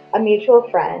of a mutual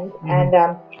friend, and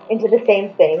into the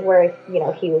same thing where,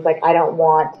 he was like, I don't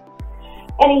want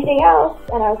anything else.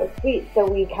 And I was like, sweet. So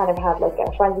we kind of had like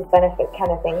a friends with benefit kind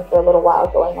of thing for a little while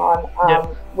going on,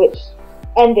 which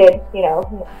ended,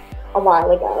 a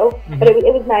while ago. But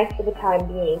it was nice for the time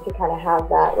being to kind of have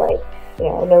that, like,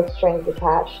 no strings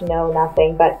attached, no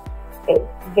nothing. But it's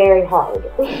very hard.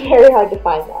 Very hard to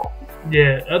find that.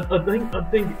 Yeah, I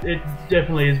think it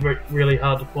definitely is really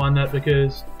hard to find that,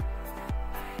 because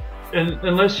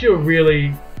unless you're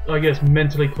really, I guess,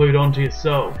 mentally clued on to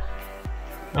yourself,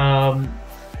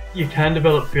 you can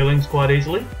develop feelings quite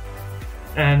easily.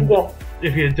 And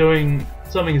if you're doing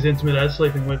something as intimate as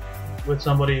sleeping with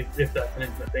somebody, if that's an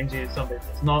intimate thing to you, somebody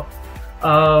that's not,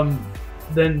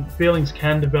 then feelings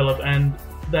can develop, and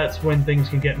that's when things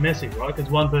can get messy, right?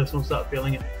 Because one person will start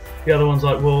feeling it, the other one's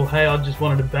like, well, hey, I just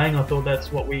wanted to bang, I thought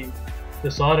that's what we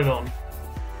decided on.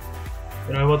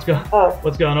 You know, what's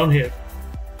going on here?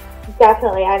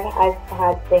 Definitely, I've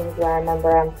had things where I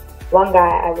remember one guy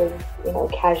I was, you know,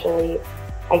 casually,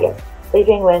 I guess,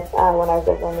 sleeping with when I was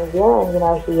over in New Zealand. You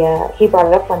know, he brought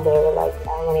it up one day. We're like, you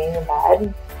know, laying in bed.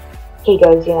 And he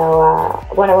goes, you know,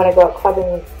 when I go out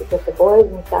clubbing with the boys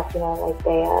and stuff, you know, like they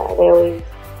always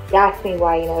ask me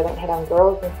why, you know, I don't hit on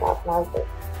girls and stuff. And I was like,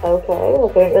 okay,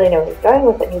 like I didn't really know where he was going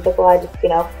with it. And he's like, well, I just, you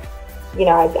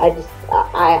know,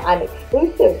 I'm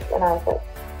exclusive. And I was like,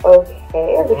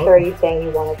 okay, I was like, so are you saying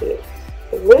you want to be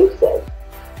exclusive?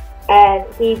 And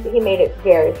he made it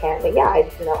very apparent that, yeah, I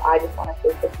just want to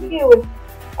sleep with you.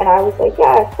 And I was like,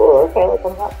 yeah, cool, okay, like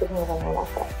I'm not sleeping with anyone else,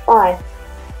 that's fine.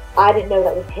 I didn't know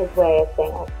that was his way of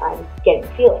saying, like, I'm getting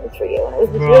feelings for you. And it was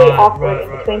just really awkward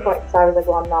in between points. So I was like,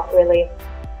 well, I'm not really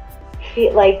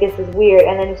feel like this is weird.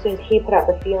 And then as soon as he put out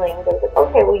the feelings, I was like,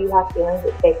 okay, well, you have feelings.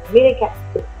 It's safe for me to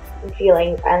get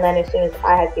feelings. And then as soon as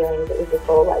I had feelings, it was just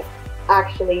all like,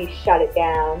 actually shut it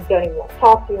down. Don't even want to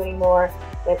talk to you anymore.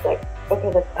 And it's like,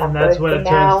 okay, and that's when it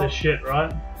turns to shit,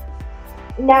 right?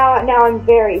 Now I'm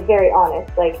very, very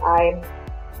honest. Like I'm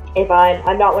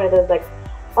not one of those like,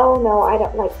 oh no, I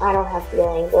don't have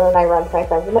feelings, and then I run to my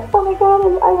friends and I'm like, oh my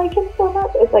god, I like him so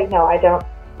much. It's like, no, I don't.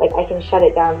 Like I can shut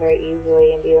it down very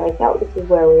easily and be like, no, this is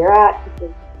where we are at.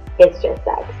 It's just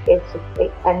sex. It's just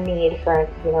like a need for,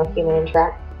 you know, human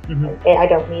interaction. Mm-hmm. I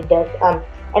don't need this.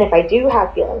 And if I do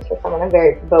have feelings for someone, I'm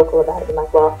very vocal about it. I'm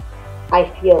like, well, I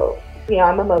feel, you know,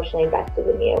 I'm emotionally invested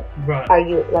in you. Right. Are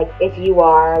you, like, if you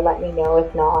are, let me know.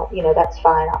 If not, you know, that's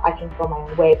fine. I can go my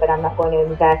own way, but I'm not going to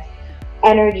invest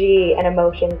energy and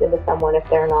emotions into someone if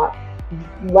they're not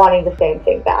wanting the same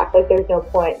thing back. Like, there's no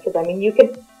point, because, I mean, you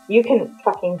can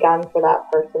fucking gun for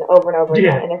that person over and over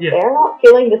again, and if they're not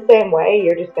feeling the same way,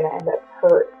 you're just going to end up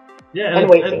hurt and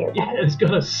wasting your time. Yeah, it's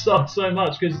going to suck so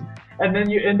much, and then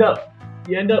you end up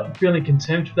feeling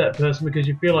contempt for that person because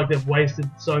you feel like they've wasted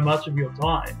so much of your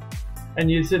time. And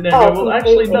you sit there and go, well,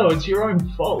 actually, no, it's your own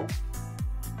fault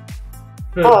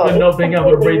for not being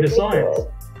able to read the signs.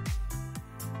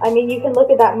 I mean, you can look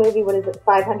at that movie, what is it,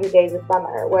 500 Days of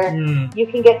Summer, where you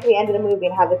can get to the end of the movie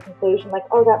and have the conclusion, like,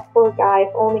 oh, that poor guy,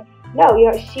 if only... No,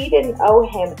 you know, she didn't owe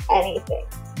him anything.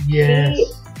 Yes.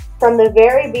 From the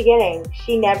very beginning,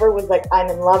 she never was like, I'm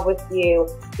in love with you.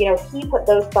 You know, he put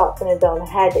those thoughts in his own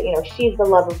head that, you know, she's the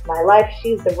love of my life.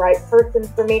 She's the right person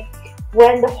for me.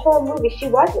 When the whole movie, she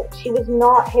wasn't. She was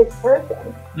not his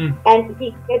person. And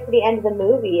he gets to the end of the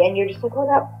movie, and you're just like, oh,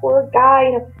 that poor guy.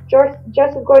 You know,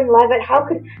 Joseph Gordon-Levitt. How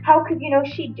could you know,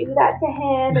 she do that to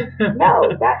him? And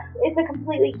no, that is a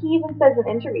completely. He even says in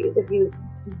interviews, if you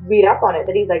read up on it,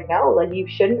 that he's like, no, like you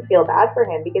shouldn't feel bad for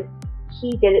him because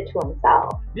he did it to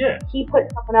himself. Yeah. He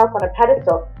put someone else on a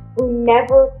pedestal who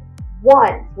never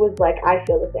once was like, I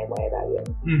feel the same way about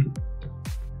you.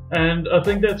 And I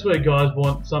think that's where guys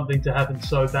want something to happen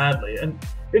so badly. And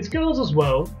it's girls as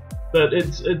well, but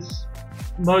it's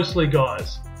mostly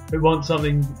guys who want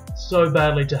something so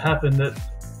badly to happen that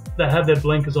they have their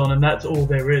blinkers on and that's all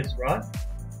there is, right?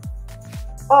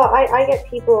 Oh, I get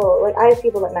people, like, I have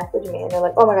people that message me and they're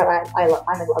like, oh my god,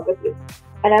 I'm in love with you.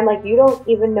 And I'm like, you don't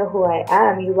even know who I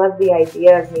am. You love the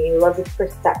idea of me. You love this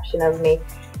perception of me.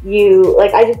 You,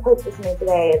 like, I just posted something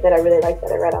today that I really liked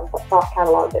that I read on Thought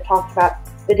Catalog that talked about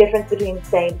the difference between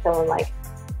saying to someone, like,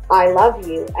 I love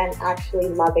you, and actually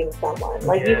loving someone.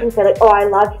 Like, you can say, like, oh, I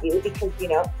love you because, you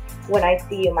know, when I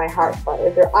see you, my heart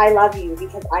flutters. Or I love you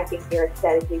because I think you're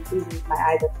aesthetically pleasing to my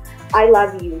eyes. Or I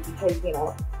love you because, you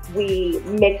know, we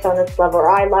mix on this level.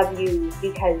 Or I love you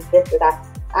because this or that.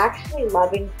 Actually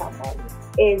loving someone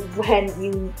is when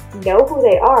you know who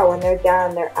they are, when they're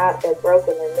down, they're out, they're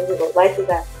broken, they're miserable. Life is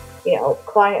at, you know,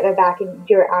 clawing at their back, and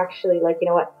you're actually like, you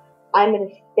know what, I'm going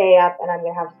to stay up and I'm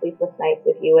going to have sleepless nights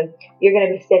with you, and you're going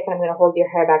to be sick and I'm going to hold your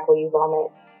hair back while you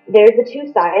vomit. There's the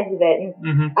two sides of it,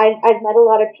 and I've met a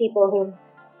lot of people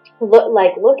who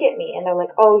look at me and they're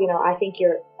like, oh, you know, I think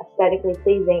you're aesthetically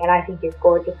pleasing and I think you're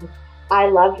gorgeous and I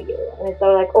love you. And it's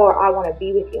so like, or I want to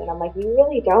be with you. And I'm like, you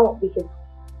really don't, because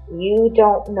you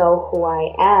don't know who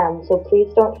I am. So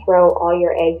please don't throw all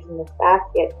your eggs in this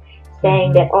basket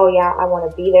saying that, oh yeah, I want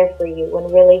to be there for you,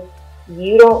 when really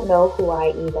you don't know who I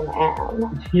even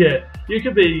am. Yeah, you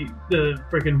could be the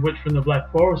freaking witch from the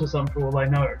Black Forest or something for all they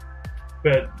know.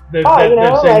 But they've seen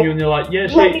like, you and you're like, yeah,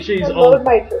 she's old.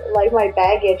 My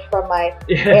baggage from my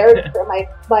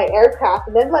my aircraft,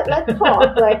 and then let's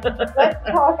talk. Like, let's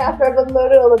talk after I've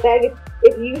unloaded all the baggage.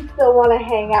 If you still want to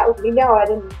hang out with me, no, I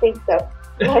didn't think so.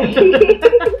 Like,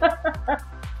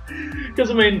 Because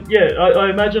I mean, yeah, I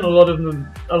imagine a lot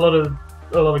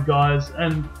of guys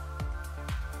and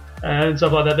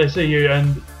stuff like that. They see you,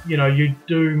 and you know, you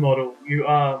do model. You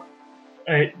are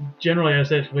generally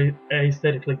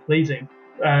aesthetically pleasing,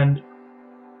 and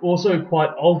also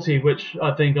quite alty, which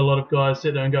I think a lot of guys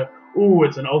sit there and go, "Ooh,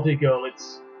 it's an alty girl.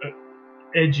 It's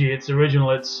edgy. It's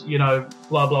original. It's, you know,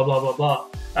 blah blah blah blah blah."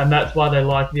 And that's why they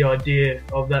like the idea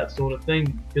of that sort of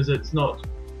thing, because it's not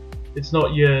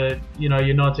your, you know,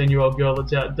 your 19-year-old girl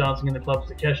that's out dancing in the clubs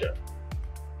to Kesha.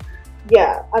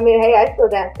 Yeah, I mean, hey, I still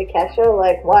dance to Kesha,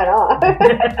 like, why not?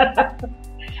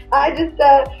 I just,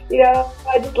 you know,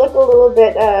 I just look a little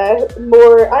bit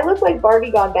more, I look like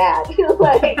Barbie gone bad.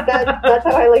 Like, that's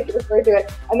how I like to refer to it.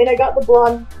 I mean, I got the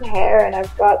blonde hair and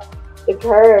I've got the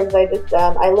curves. I just,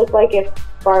 I look like if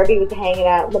Barbie was hanging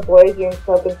out in the boys' room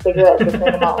smoking cigarettes with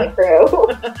the Motley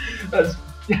Crue.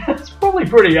 That's probably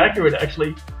pretty accurate,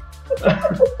 actually.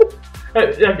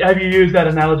 Have you used that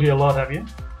analogy a lot, have you?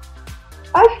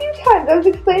 A few times. I was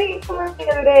explaining it to someone the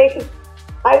other day because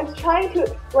I was trying to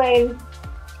explain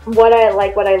what I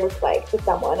look like to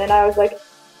someone, and I was like,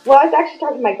 well, I was actually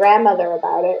talking to my grandmother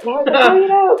about it, and I was like, oh, you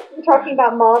know, we're talking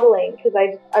about modeling, because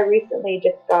I recently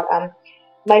just got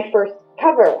my first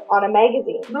cover on a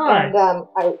magazine. Nice. And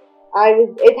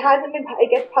it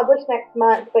gets published next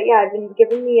month, but yeah, I've been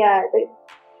given the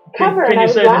cover. Can and you I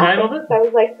was say laughing, the name of it? So I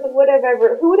was like, who would have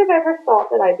ever thought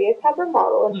that I'd be a cover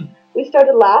model? And we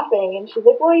started laughing, and she's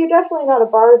like, well, you're definitely not a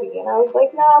Barbie. And I was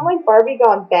like, no, I'm like Barbie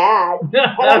gone bad.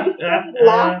 And I just started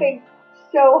laughing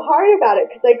so hard about it,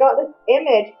 because I got this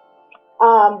image.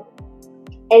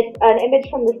 It's an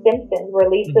image from The Simpsons where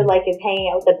Lisa like is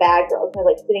hanging out with the bad girls, and they're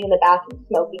like sitting in the bathroom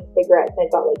smoking cigarettes, and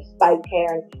they've got like spiked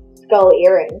hair and skull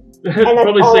earrings. And that's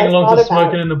probably all sing I along to thought about.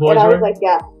 Smoking in the Boys' And I was Room. like,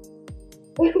 yeah.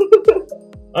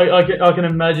 I can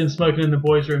imagine Smoking in the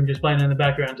Boys' Room just playing in the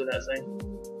background to that scene.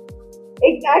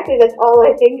 Exactly, that's all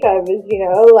I think of is, you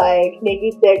know, like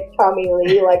Nikki Sixx, Tommy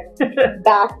Lee, like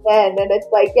back then, and it's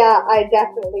like, yeah, I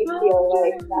definitely feel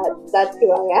like that's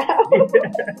who I am.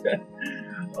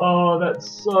 Oh,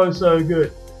 that's so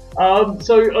good.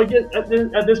 So I guess at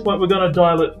this point we're gonna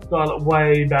dial it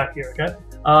way back here, okay?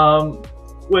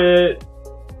 Where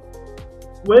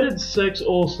did sex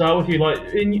all start with you?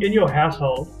 Like in your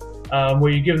household,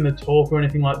 were you given the talk or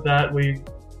anything like that?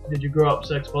 Did you grow up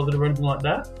sex positive or anything like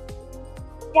that?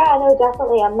 Yeah, no,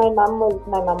 definitely. My mom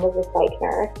was a psych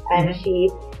nurse, and she,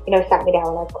 you know, sat me down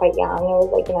when I was quite young, and it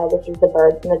was like, you know, this is the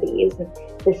birds and the bees, and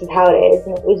this is how it is,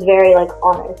 and it was very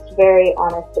very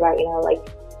honest about, you know, like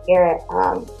your,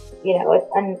 you know,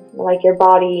 and like your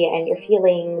body and your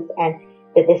feelings, and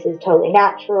that this is totally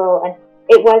natural, and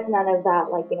it was none of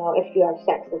that, like, you know, if you have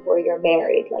sex before you're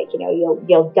married, like, you know,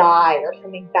 you'll die or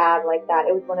something bad like that.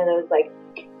 It was one of those, like,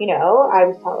 you know, I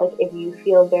was taught, like, if you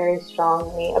feel very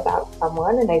strongly about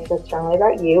someone, and I feel strongly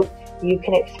about you, you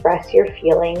can express your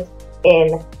feelings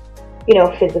in, you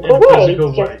know, physical ways.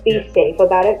 Just be safe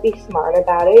about it, be smart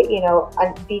about it, you know,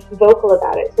 and be vocal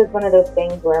about it. So it's one of those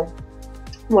things where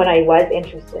when I was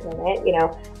interested in it, you know,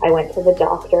 I went to the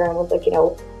doctor and was like, you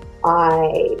know,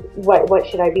 what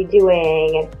should I be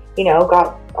doing? And, you know,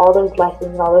 got all those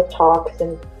lessons and all those talks,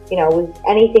 and, you know, was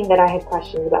anything that I had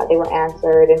questions about, they were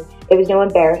answered, and there was no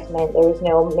embarrassment, there was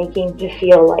no making to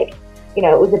feel like, you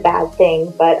know, it was a bad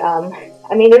thing. But I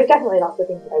mean, there's definitely lots of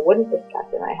things that I wouldn't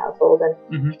discuss in my household, and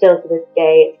still to this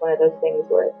day, it's one of those things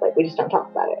where it's like, we just don't talk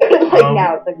about it.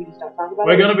 Now it's like, we just don't talk about it.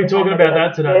 We're going to be talking about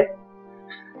that today.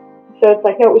 So it's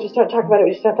like, no, we just don't talk about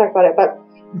it, But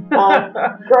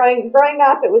growing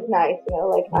up, it was nice, you know,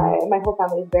 like my whole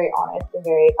family was very honest and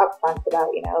very upfront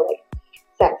about, you know, like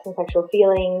sex and sexual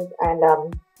feelings and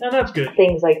that's good.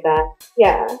 Things like that.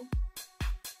 Yeah.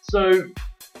 So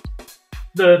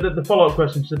the follow-up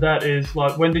question to that is,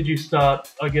 like, when did you start,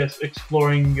 I guess,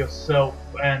 exploring yourself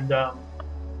and you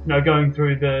know, going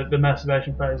through the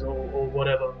masturbation phase or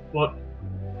whatever? What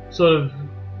sort of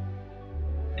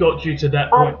got you to that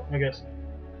point, I guess?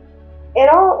 It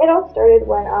all started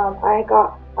when I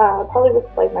got probably with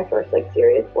like my first like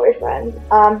serious boyfriend.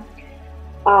 What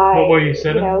were you,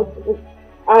 7? You know,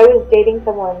 I was dating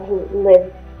someone who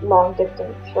lived long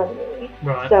distance from me.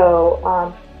 Right. So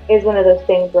it was one of those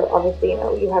things where obviously, you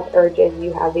know, you have urges,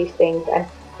 you have these things, and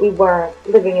we weren't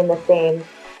living in the same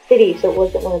city, so it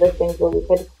wasn't one of those things where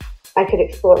I could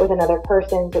explore it with another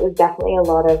person. So it was definitely a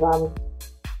lot of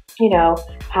you know,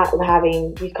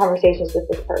 having these conversations with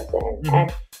this person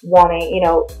and wanting, you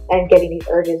know, and getting these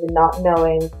urges and not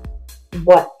knowing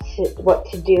what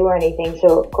to do or anything.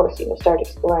 So of course, start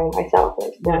exploring myself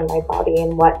and exploring my body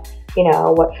and what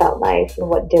felt nice and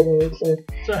what didn't. And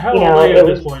so how old are you at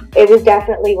this point? It was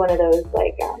definitely one of those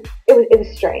like it was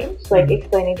strange, like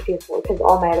explaining to people, because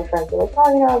all my other friends were like,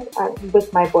 oh, I'm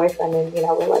with my boyfriend and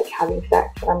we're like having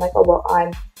sex, and I'm like, oh well,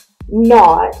 I'm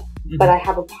not, but I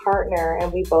have a partner,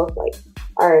 and we both like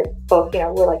are both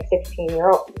we're like 16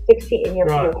 year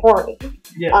right. horny.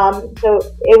 Yeah. So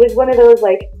it was one of those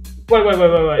like. Wait.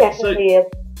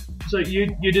 So you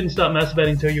didn't start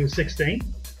masturbating until you were 16?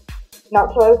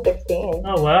 Not till I was 16.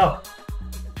 Oh wow.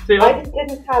 See, I just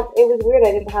didn't have. It was weird.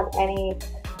 I didn't have any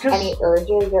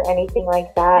urges or anything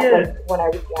like that like when I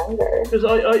was younger. Because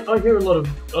I hear a lot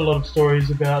of stories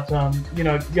about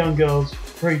young girls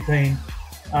preteen,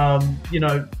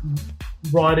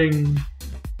 riding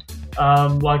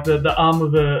like the arm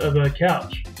of a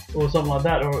couch or something like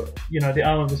that, or the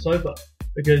arm of a sofa,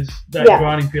 because that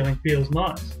grinding feeling feels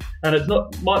nice, and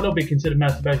might not be considered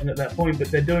masturbation at that point, but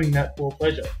they're doing that for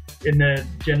pleasure in their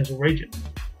genital region.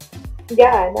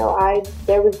 Yeah, no,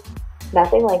 there was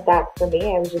nothing like that for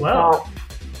me. I was just not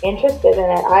interested in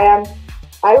it.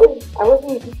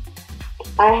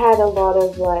 I had a lot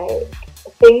of like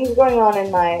things going on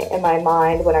in my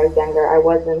mind when I was younger. I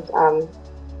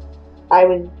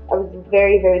was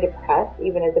very, very depressed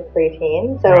even as a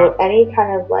preteen. So any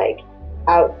kind of like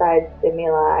outside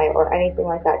stimuli or anything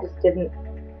like that just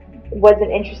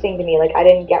wasn't interesting to me. Like I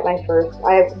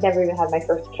never even had my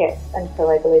first kiss until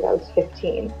I believe I was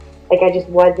 15. Like I just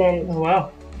wasn't. Oh,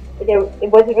 wow. It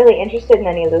wasn't really interested in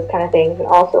any of those kind of things, and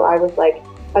also I was like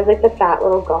the fat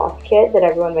little goth kid that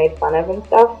everyone made fun of and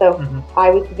stuff. So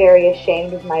I was very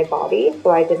ashamed of my body.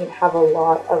 So I didn't have a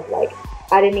lot of like.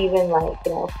 I didn't even like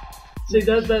See,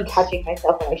 that's touching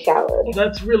myself when I showered.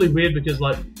 That's really weird, because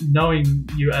like knowing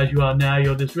you as you are now,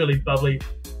 you're this really bubbly,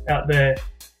 out there,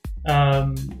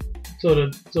 sort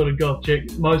of goth chick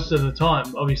most of the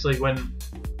time. Obviously, when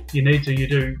you need to, you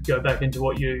do go back into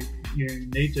what you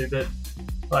need to. But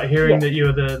like hearing that you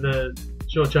were the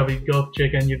short, chubby goth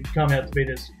chick, and you've come out to be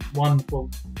this wonderful,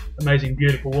 amazing,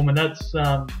 beautiful woman. That's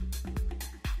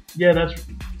that's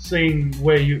seeing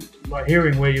where you, like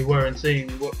hearing where you were and seeing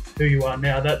who you are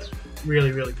now. That's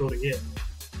really, really cool to hear.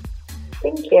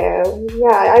 Thank you.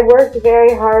 Yeah, I worked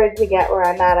very hard to get where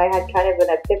I'm at. I had kind of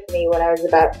an epiphany when I was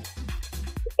about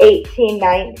 18,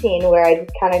 19, where I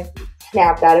just kind of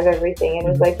snapped out of everything and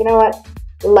was like, you know what?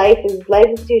 Life is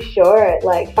too short.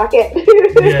 Like, fuck it.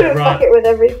 Fuck it with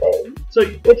everything. So,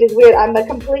 which is weird. I'm a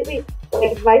completely,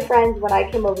 like, my friends, when I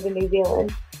came over to New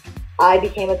Zealand, I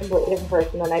became a completely different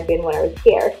person than I'd been when I was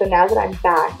here. So now that I'm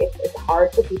back, it's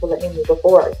hard for people that knew me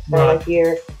before. So like,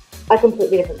 you're a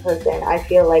completely different person. I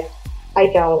feel like I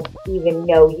don't even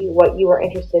know you. What you were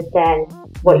interested then,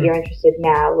 what you're interested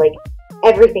now, like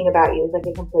everything about you is like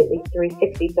a completely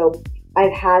 360. So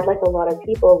I've had like a lot of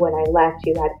people when I left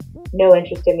who had no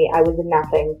interest in me. I was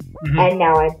nothing, and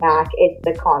now I'm back. It's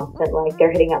the constant, like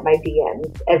they're hitting up my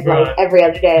DMs every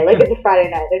other day. Like it's a Friday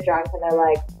night, they're drunk and they're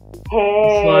like,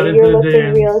 "Hey, you're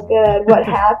looking real good. What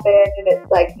happened?" And it's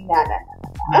like, nah.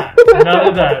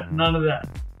 None of that.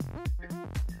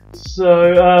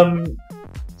 So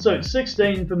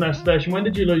 16 for masturbation. When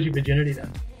did you lose your virginity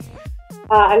then?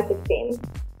 I was 16.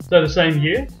 So the same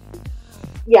year?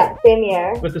 Yeah, same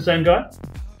year. With the same guy?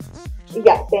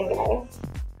 Yeah, same guy.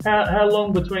 How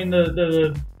long between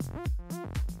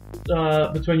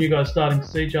between you guys starting to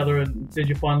see each other, and did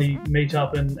you finally meet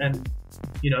up and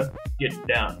get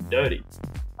down and dirty?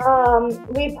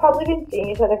 We'd probably been seeing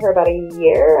each other for about a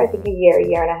year. I think a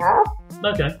year and a half.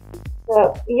 Okay.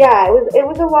 So yeah, it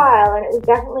was a while, and it was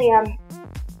definitely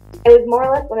it was more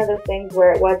or less one of those things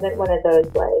where it wasn't one of those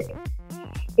like,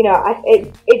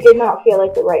 it did not feel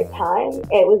like the right time.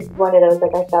 It was one of those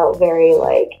like I felt very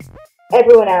like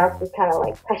everyone else was kind of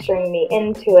like pressuring me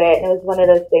into it, and it was one of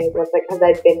those things where it's like, because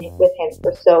I'd been with him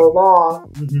for so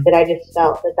long that I just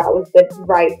felt that was the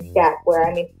right step. Where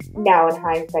I mean, now in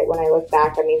hindsight, when I look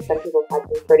back, I mean, some people have had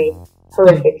some pretty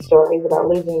horrific stories about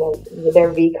losing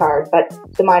their V card, but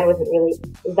so mine wasn't really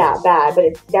that bad. But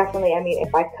it's definitely, I mean,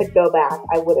 if I could go back,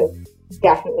 I would have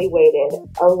definitely waited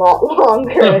a lot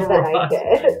longer than I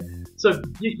did. So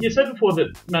you said before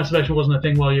that masturbation wasn't a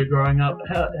thing while you were growing up.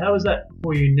 How is that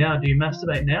for you now? Do you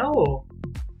masturbate now, or?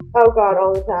 Oh God,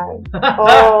 all the time.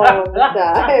 All the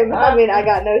time. I mean, I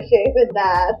got no shame in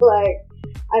that. Like,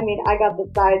 I mean, I got the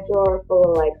side drawer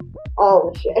full of like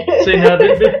all the shit. See, now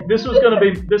this was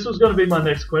gonna be my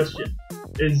next question.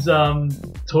 Is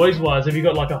toys wise, have you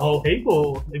got like a whole heap,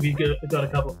 or have you got a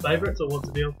couple of favorites, or what's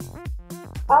the deal?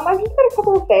 I've just got a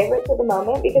couple of favorites at the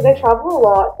moment because I travel a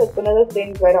lot, so it's one of those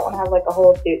things where I don't want to have like a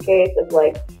whole suitcase of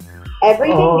like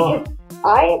everything Oh. because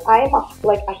I am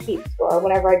like a heat score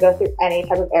whenever I go through any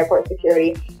type of airport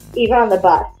security, even on the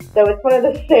bus. So it's one of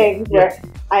those things where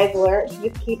I've learned to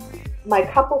just keep my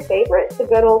couple favorites, the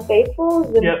good old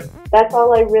faithfuls, and that's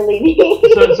all I really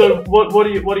need. So what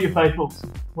are your faithfuls?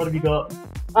 What have you got?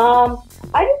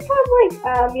 I just have like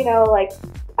like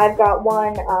I've got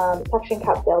one suction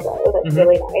cup dildo that's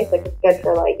really nice. Like it's good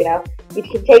for like you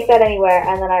can take that anywhere,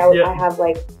 and then I have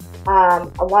like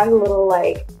one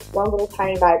little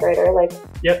tiny vibrator like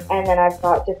and then I've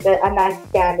got just a nice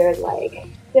standard like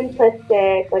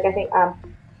simplistic like I think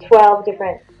 12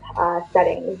 different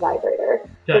settings vibrator.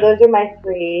 So those are my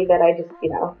three that I just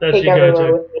take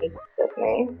everywhere with me.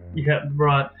 Yeah,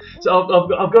 right. So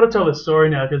I've got to tell this story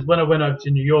now because when I went over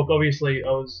to New York, obviously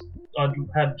I'd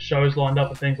had shows lined up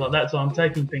and things like that, so I'm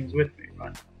taking things with me,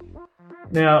 right?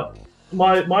 Now,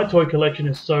 my toy collection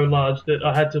is so large that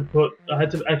I had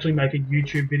to actually make a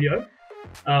YouTube video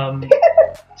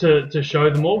to show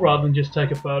them all rather than just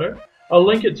take a photo. I'll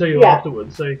link it to you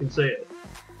afterwards so you can see it.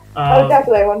 Oh,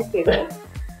 definitely, I want to see this.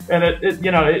 And it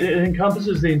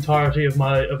encompasses the entirety of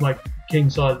my king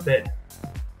size bed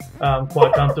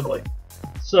quite comfortably.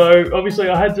 So obviously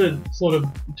I had to sort of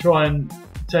try and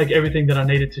take everything that I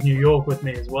needed to New York with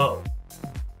me as well.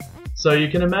 So you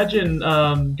can imagine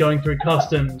going through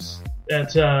customs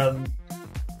at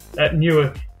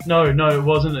Newark. No, it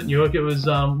wasn't at Newark. It was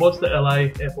what's the LA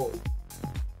airport?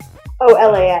 Oh,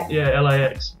 LAX. Yeah,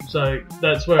 LAX. So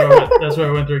that's where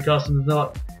I went through customs. And they're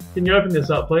like, "Can you open this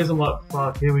up, please?" I'm like,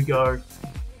 "Fuck, here we go."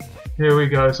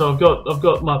 So I've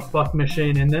got my fuck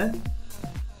machine in there.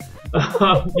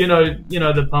 you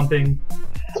know the pumping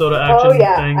sort of action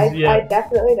things. I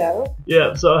definitely know.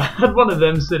 Yeah, so I had one of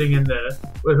them sitting in there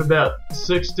with about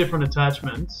 6 different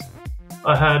attachments.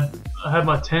 I had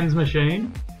my tens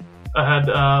machine. I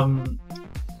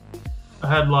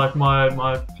had like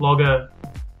my flogger,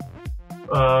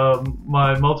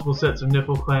 my multiple sets of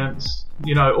nipple clamps.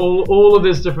 All of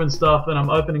this different stuff, and I'm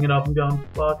opening it up and going,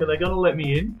 "Fuck, are they gonna let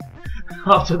me in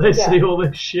after they see all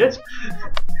this shit?"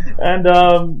 And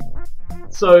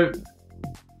so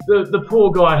the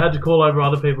poor guy had to call over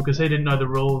other people because he didn't know the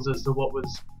rules as to what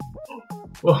was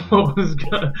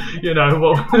gonna,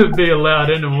 what would be allowed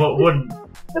in and what wouldn't.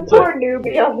 The poor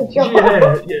newbie on the job.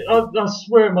 Yeah. I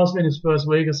swear it must have been his first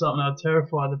week or something. I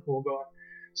terrified the poor guy.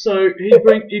 So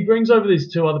he brings over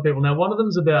these 2 other people. Now one of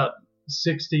them's about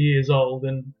 60 years old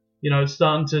and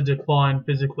starting to decline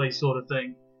physically, sort of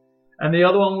thing. And the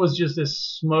other one was just this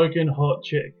smoking hot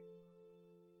chick,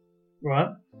 right?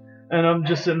 And I'm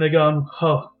just sitting there going,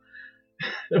 "Oh,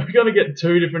 we're going to get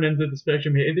 2 different ends of the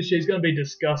spectrum here. Either she's going to be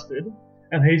disgusted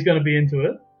and he's going to be into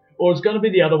it, or it's going to be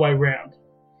the other way round."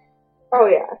 Oh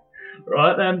yeah.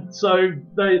 Right, and so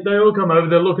they all come over,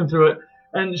 they're looking through it,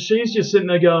 and she's just sitting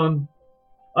there going,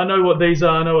 "I know what these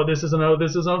are, I know what this is, I know what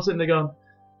this is." And I'm sitting there going,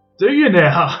 "Do you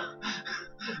now?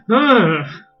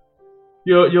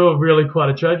 You're really quite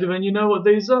attractive, and you know what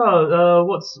these are.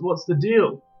 What's the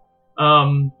deal?"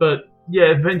 But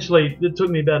yeah, eventually it took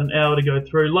me about an hour to go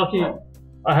through. Lucky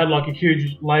I had like a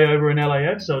huge layover in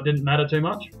LAX, so it didn't matter too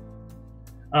much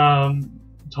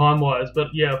time wise. But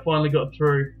yeah, I finally got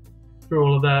through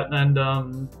all of that, and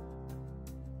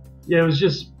it was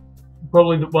just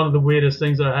probably one of the weirdest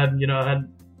things that I had. I had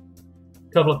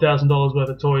a couple of $1,000s worth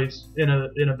of toys in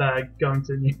a bag going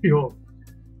to New York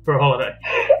for a holiday.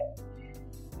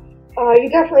 You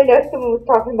definitely know someone was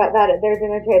talking about that at their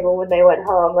dinner table when they went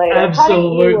home. Like,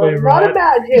 absolutely, how do you right.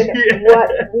 not imagine what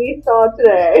we saw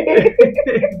today?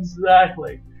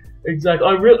 Exactly.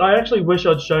 I actually wish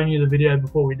I'd shown you the video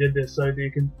before we did this, so we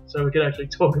could actually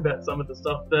talk about some of the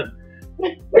stuff that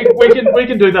we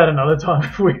can do that another time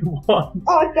if we want.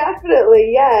 Oh,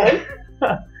 definitely, yes.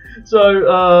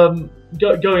 So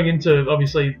going into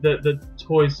obviously the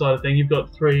toys side of thing, you've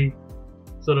got 3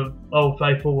 sort of old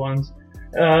faithful ones.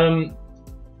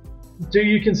 Do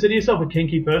you consider yourself a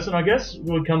kinky person? I guess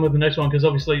would come with the next one, because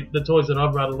obviously the toys that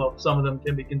I've rattled off, some of them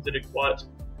can be considered quite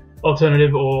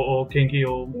alternative or kinky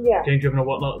or kink driven or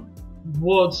whatnot.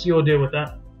 What's your deal with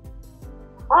that?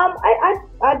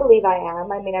 I believe I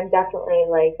am. I mean, I'm definitely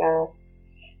like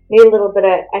need a little bit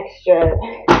of extra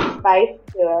spice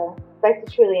to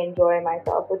truly enjoy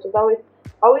myself, which is always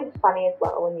funny as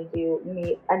well when you do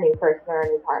meet a new person or a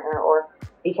new partner, or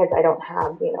because I don't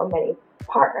have many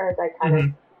partners, I kind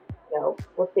of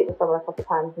will sleep with someone a couple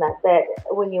times and that's it.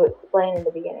 When you explain in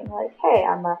the beginning, like, hey,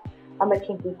 I'm a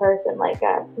kinky person. Like,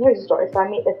 here's a story. So I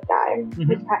meet this guy.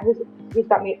 He's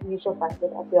got mutual friends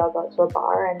with us. We all go to a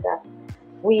bar, and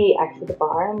we exit the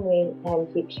bar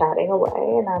and keep chatting away.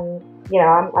 And I'm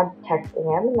texting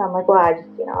him, and I'm like, well, I just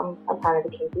I'm kind of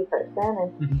a kinky person,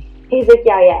 and He's like,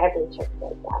 yeah, every chick's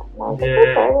like that. And I was like,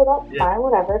 Yeah. okay, well that's fine,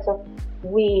 whatever. So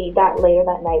later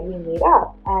that night we meet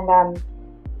up, and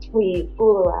we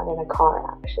fool around in a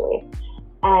car actually.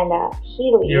 And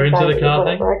he leaves. You're into the car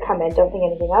thing? I come in, don't think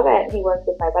anything of it. And he works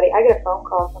with my buddy. I get a phone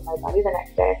call from my buddy the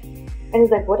next day, and he's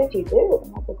like, "What did you do?"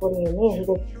 And I was like, "What do you mean?" He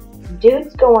goes,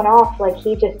 "Dude's going off like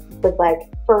he just was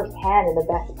like first hand in the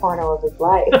best porno of his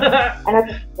life." And I was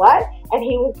like, "What?" And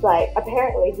he was like,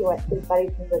 apparently he went to his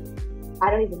buddies and was like, "I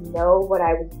don't even know what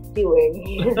I was doing."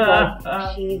 He was like,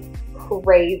 "She's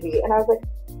crazy," and I was like,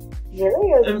 "Really?"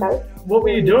 What were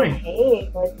you doing?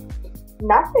 Like,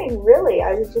 nothing really.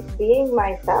 I was just being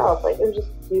myself. Like, it was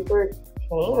just super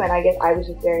tame, and I guess I was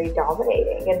just very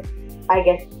dominating. And I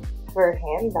guess for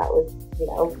him that was,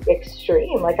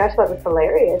 extreme. Like, I just thought it was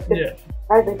hilarious. Yeah.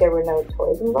 I was like, there were no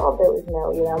toys involved. There was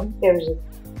no, it was just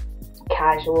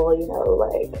casual.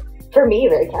 Like, for me,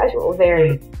 very casual,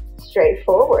 very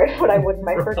straightforward. What I would in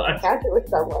my first encounter with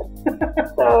someone.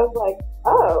 So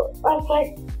I was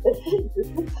like, this is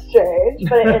strange,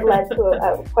 but it led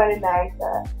to quite a nice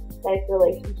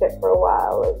relationship for a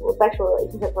while, a sexual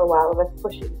relationship for a while, of us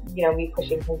pushing, me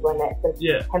pushing his limits and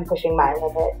him pushing my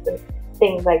limits and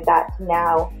things like that. So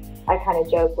now I kind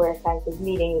of joke where a sense of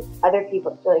meeting other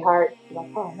people, it's really hard. I'm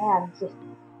like, oh man, it's just,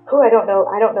 I don't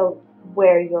know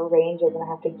where your range is, and I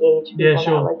have to gauge people. Yeah,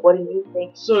 sure. Now. Like, what do you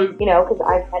think? So, because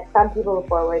I've met some people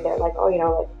before where they're like, oh,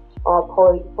 like, I'll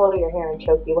pull your hair and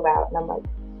choke you out, and I'm like,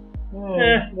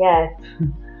 yes.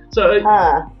 So,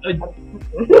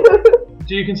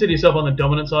 do you consider yourself on the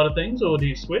dominant side of things, or do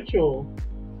you switch, or?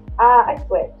 I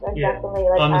switch. I'm definitely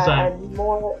like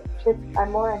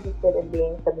I'm more interested in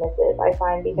being submissive. I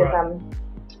find because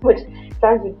which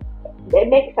sounds, it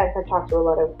makes sense. I've talked to a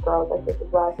lot of girls like this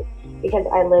as well, because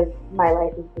my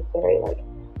life is just very like,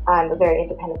 I'm a very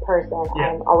independent person. Yeah.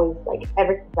 I'm always like,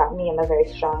 everything about me, I'm a very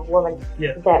strong woman.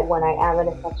 Yeah. That when I am in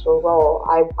a sexual role,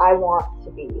 I want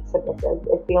to be submissive.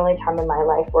 It's the only time in my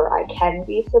life where I can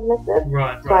be submissive.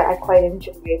 Right. So I quite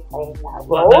enjoy playing that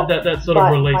role. Well, that sort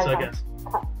of release, I guess.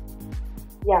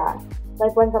 Yeah.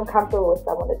 Like, once I'm comfortable with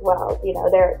someone as well,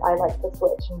 I like to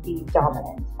switch and be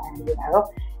dominant and,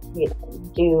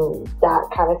 do that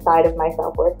kind of side of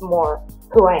myself where it's more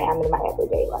who I am in my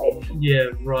everyday life.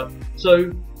 Yeah, right.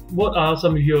 So, what are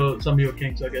some of your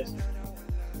kinks, I guess?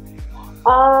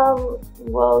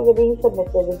 Well, being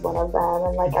submissive is one of them,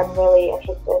 and like, I'm really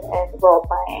interested in role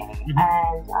playing,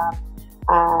 and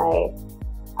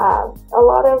a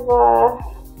lot of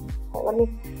let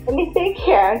me think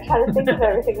here. I'm trying to think of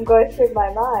everything going through my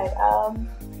mind.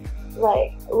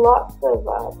 Like, lots of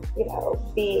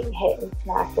being hit and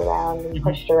smacked around and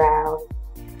pushed around.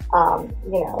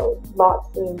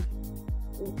 Lots of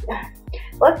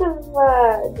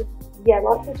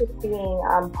just being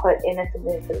put in a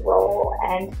submissive role,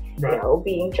 and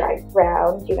being dragged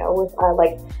around. With I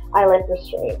like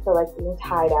restraint, so like being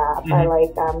tied up. I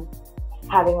like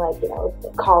having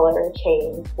collar,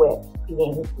 chains, whips,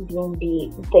 being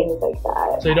beat, things like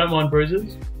that. So you don't mind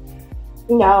bruises?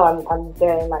 No, I'm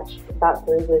very much about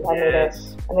bruises. I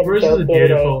made a joke the other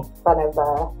day in front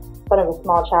of a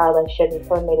small child. I shouldn't.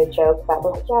 So I made a joke about,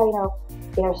 like,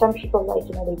 some people, like,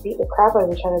 they beat the crap out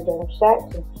of each other during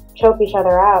sex and choke each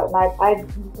other out. And I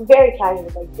very casually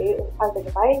was like, dude, I was like,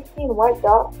 if I ain't seen white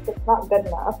dots, it's not good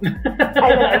enough. And then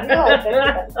I realized that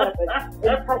in front of an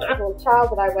impressionable child,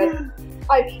 that I went,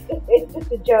 it's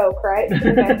just a joke, right? So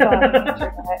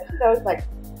I was like,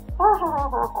 ha ha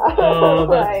ha ha. Oh,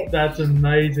 that's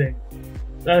amazing.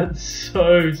 That's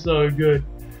so good.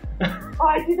 Oh,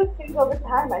 I do those things all the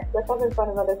time. I slip up in front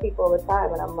of other people all the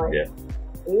time, and I'm like,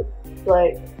 oops,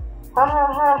 like, ha ha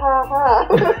ha ha ha.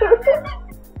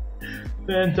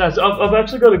 Fantastic. I've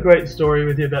actually got a great story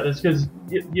with you about this, because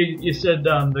you said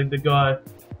the guy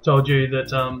told you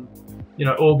that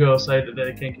all girls say that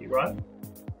they're kinky, right?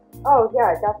 Oh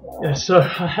yeah, definitely. Yeah. So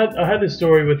I had this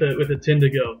story with a Tinder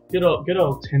girl. Good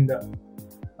old Tinder.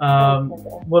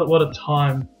 What a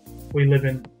time we live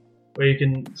in, where you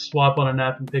can swipe on an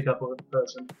app and pick up with a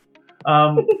person.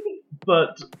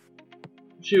 But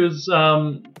she was.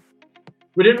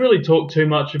 We didn't really talk too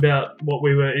much about what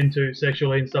we were into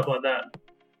sexually and stuff like that,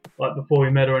 like before we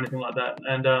met or anything like that.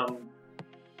 And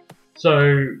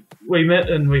so we met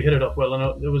and we hit it off well,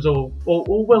 and it was all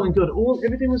well and good.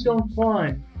 Everything was going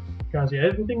fine, guys. Yeah,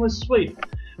 everything was sweet.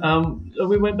 So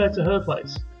we went back to her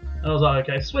place, and I was like,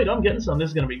 okay, sweet, I'm getting some. This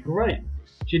is going to be great.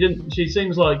 She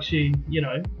seems like she,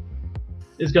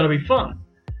 is going to be fun.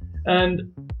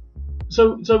 And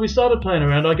so we started playing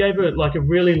around. I gave her like a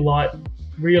really light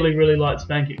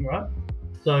spanking, right?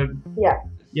 So yeah,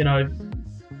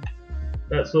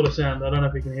 that sort of sound. I don't know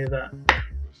if you can hear that.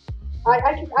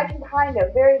 I can kind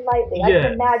of very lightly. I Yeah.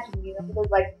 can imagine, you know, those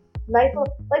like nice,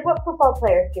 like what football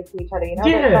players give to each other, you know,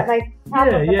 Yeah. that nice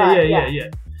tap on the butt. Yeah.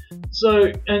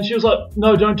 So, and she was like,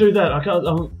 "No, don't do that. I can't."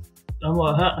 I'm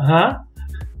like, "Huh?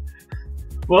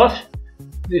 What?"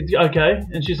 Okay.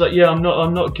 And she's like, "Yeah, I'm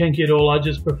not kinky at all. I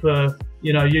just prefer,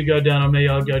 you know, you go down on me,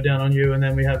 I'll go down on you, and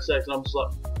then we have sex." And I'm just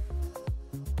like,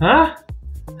 "Huh?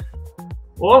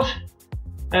 What?"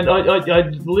 And I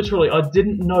literally, I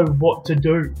didn't know what to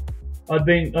do. I've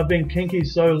been kinky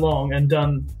so long and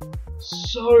done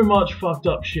so much fucked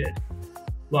up shit,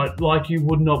 like you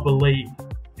would not believe.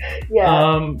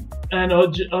 Yeah. And I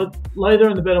lay there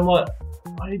in the bed. I'm like,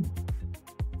 I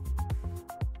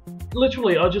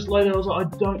just lay there. I was like, I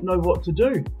don't know what to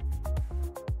do.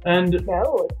 And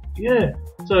No. yeah,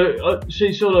 so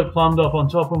she sort of climbed up on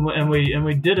top, and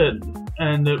we did it.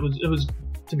 And it was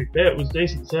to be fair, it was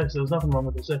decent sex. There was nothing wrong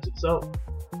with the sex itself,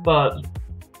 but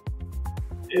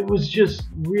it was just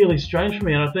really strange for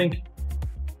me. And I think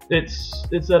it's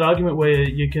that argument where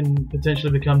you can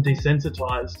potentially become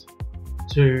desensitized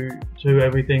to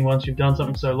everything once you've done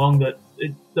something so long that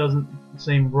it doesn't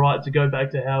seem right to go back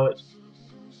to how it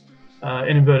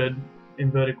in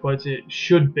inverted quotes it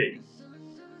should be.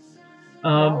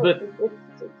 But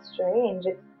it's strange.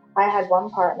 I had one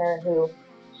partner who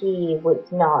he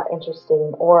was not interested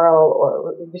in oral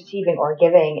or receiving or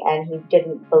giving, and he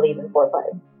didn't believe in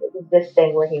foreplay. It was this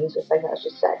thing where he was just like, no, it's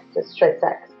just sex, just straight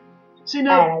sex. see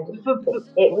now, And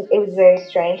it was very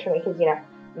strange for me because, you know,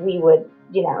 we would,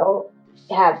 you know,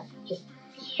 have just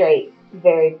straight,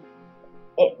 very,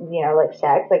 you know, like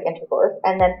sex, like intercourse,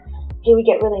 and then he would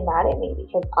get really mad at me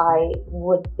because I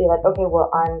would be like, okay, well,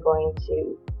 I'm going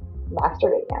to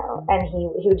masturbate now, and he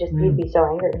would just he'd be so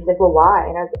angry. He's like, well, why?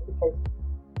 And I was like, because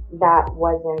that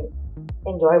wasn't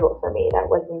enjoyable for me. That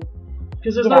wasn't,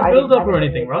 because there's no build up or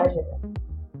anything, right?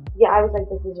 Yeah, I was like,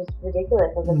 this is just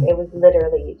ridiculous. I was like, it was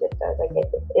literally just, I was like,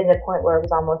 in the point where it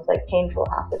was almost like painful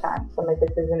half the time. So I'm like,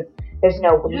 this isn't, there's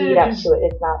no lead up to it.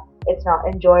 It's not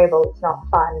enjoyable. It's not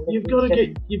fun. You've got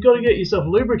to get yourself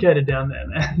lubricated down there,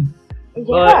 man.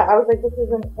 Yeah, I was like, this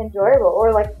isn't enjoyable.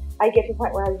 Or like, I get to the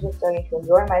point where I was just starting to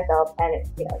enjoy myself, and it,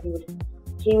 you know,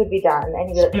 he would be done, and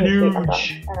he'd be like, "Hey, sweet, I'm done,"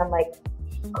 and I'm like,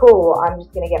 cool, I'm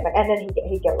just gonna get my, and then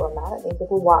he'd get real mad at me. He's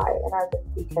like, well, why? And I was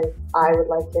like, because I would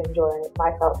like to enjoy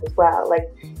myself as well. Like,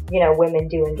 you know, women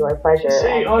do enjoy pleasure. See,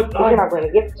 and if you're not going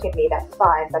to give it to me, that's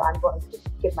fine, but I'm going to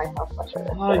give myself pleasure.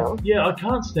 So. Yeah, I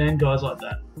can't stand guys like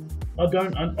that.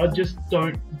 I just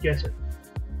don't get it.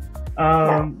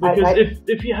 Because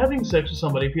if you're having sex with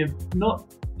somebody,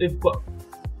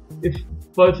 if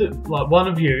both, like, one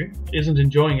of you isn't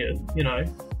enjoying it, you know,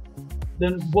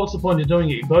 then what's the point of doing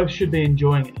it? You both should be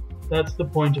enjoying it. That's the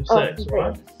point of sex,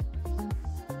 right?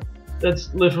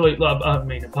 That's literally, like, I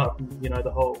mean, apart from, you know, the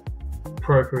whole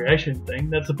procreation thing,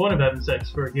 that's the point of having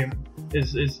sex for a human,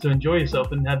 is to enjoy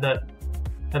yourself and have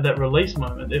that release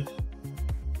moment. If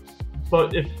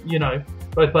you know,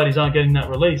 both parties aren't getting that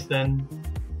release, then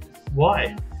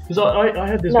why? Because I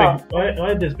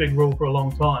had this big rule for a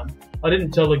long time. I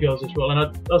didn't tell the girls this rule, and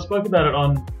I spoke about it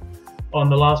on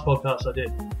the last podcast I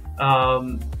did.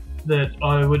 That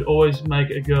I would always make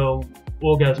a girl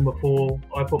orgasm before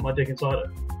I put my dick inside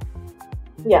her.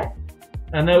 Yeah.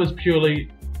 And that was purely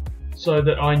so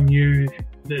that I knew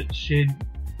that she'd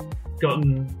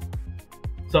gotten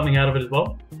something out of it as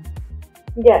well.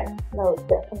 Yeah, no,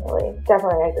 definitely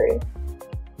I agree.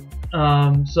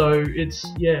 So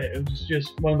it was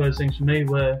just one of those things for me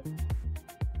where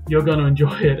you're going to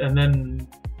enjoy it, and then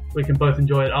we can both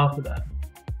enjoy it after that.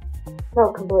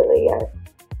 No, completely, yeah.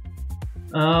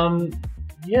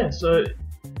 So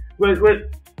we're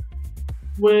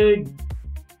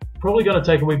probably going to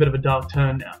take a wee bit of a dark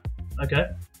turn now. Okay.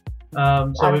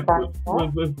 So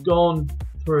we've gone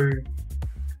through.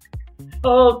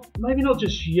 Maybe not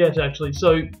just yet, actually.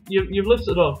 So you've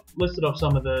listed off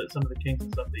some of the kinks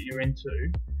and stuff that you're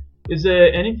into. Is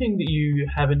there anything that you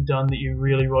haven't done that you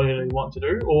really, really want to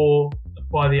do? Or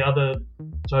by the other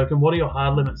token, what are your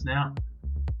hard limits now?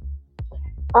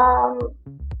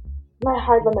 My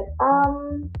hard limits. I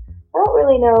don't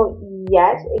really know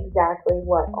yet exactly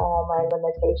what all my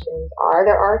limitations are.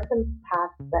 There are some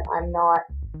paths that I'm not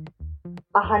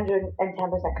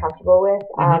 110% comfortable with.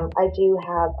 I do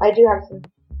have some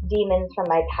demons from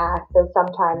my past, so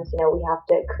sometimes, you know, we have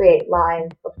to create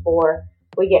lines before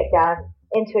we get down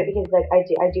into it, because like I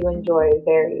do enjoy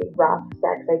very rough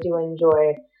sex. I do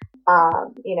enjoy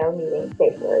you know, needing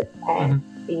safe words and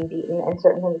being beaten and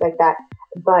certain things like that.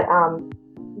 But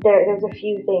there's a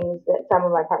few things that some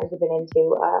of my partners have been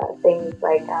into. Things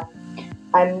like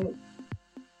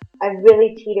I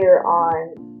really teeter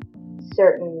on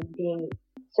being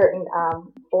certain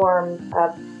forms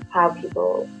of how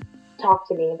people talk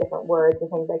to me in different words and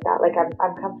things like that. Like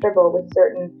I'm comfortable with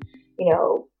certain,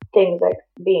 things like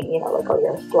being, like, oh,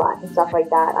 you're a slut and stuff like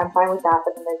that. I'm fine with that,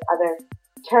 but then there's other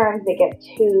terms that get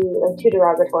too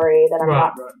derogatory that I'm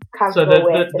not comfortable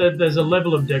with. So there's a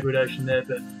level of degradation there,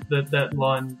 but that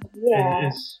line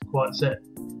is quite set.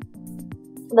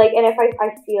 Like, and if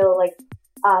I feel like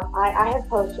I have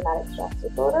post-traumatic stress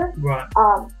disorder, right?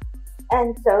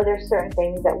 And so there's certain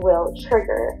things that will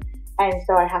trigger. And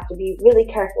so I have to be really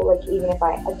careful, like, even if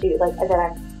I do, like, that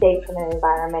I'm safe in an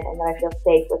environment and that I feel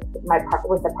safe with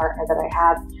with the partner that I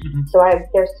have. Mm-hmm. So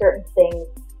there's certain things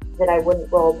that I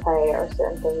wouldn't role play, or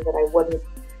certain things that I wouldn't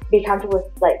be comfortable with,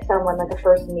 like someone, like a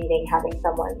first meeting, having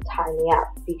someone tie me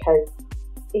up because,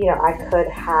 I could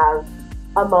have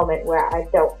a moment where I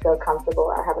don't feel comfortable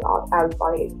or I have an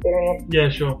out-of-body experience. Yeah,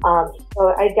 sure.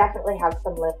 So I definitely have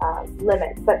some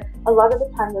limits, but a lot of the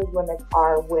time those limits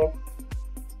are with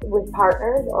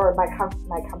partners, or my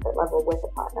comfort level with a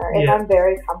partner. If I'm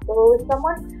very comfortable with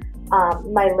someone,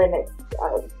 my limits,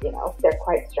 they're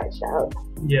quite stretched out.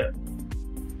 Yeah.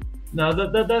 No,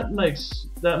 that makes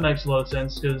a lot of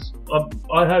sense, because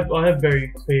I have very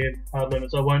clear hard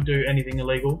limits. I won't do anything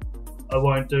illegal. I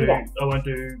won't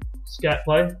do scat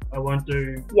play. I won't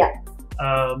do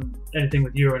anything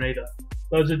with urine either.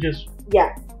 Those are just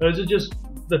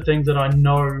the things that I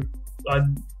know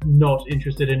I'm not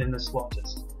interested in the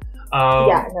slightest.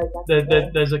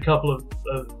 There's a couple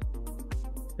of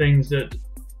things that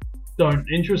don't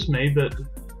interest me, but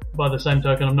by the same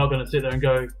token, I'm not going to sit there and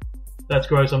go, "That's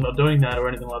gross, I'm not doing that," or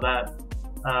anything like that.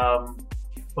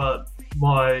 But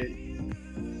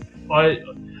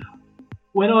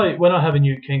when I have a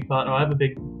new kink partner, I have a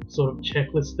big sort of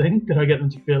checklist thing that I get them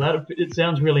to fill out. It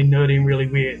sounds really nerdy and really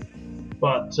weird,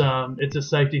 but it's a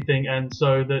safety thing, and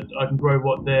so that I can grow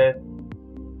what they're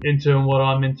into and what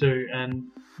I'm into, and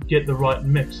get the right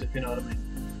mix, if you know what I mean.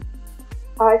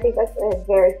 Oh, I think that's a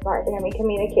very smart thing. I mean,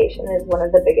 communication is one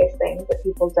of the biggest things that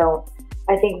people don't,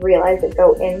 I think, realize that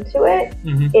go into it.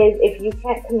 Mm-hmm. Is if you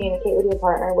can't communicate with your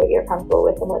partner what you're comfortable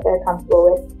with and what they're comfortable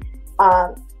with,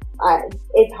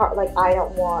 it's hard. Like, I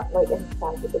don't want, like, it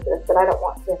sounds ridiculous, but I don't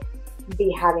want to be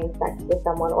having sex with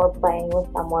someone or playing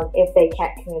with someone if they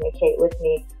can't communicate with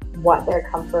me what they're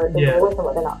comfortable with and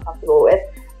what they're not comfortable with.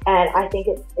 And I think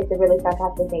it's a really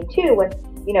fantastic thing too when,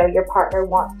 your partner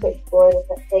wants to explore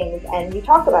different things and you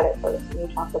talk about it first, and you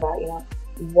talk about,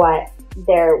 what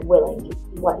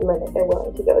limit they're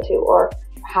willing to go to, or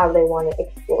how they want to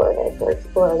explore this or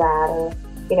explore that, or,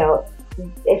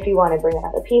 if you want to bring in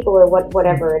other people, or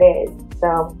whatever it is.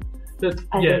 So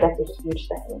I think that's a huge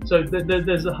thing. So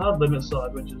there's the hard limit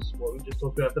side, which is what we just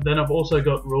talked about, but then I've also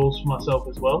got rules for myself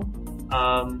as well.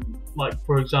 Like,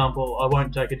 for example, I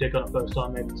won't take a dick on a first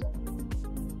time meeting someone.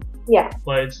 Yeah.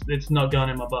 Like, it's not going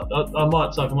in my butt. I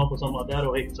might suck him up or something like that,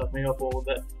 or he can suck me up, or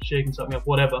that she can suck me up,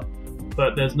 whatever.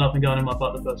 But there's nothing going in my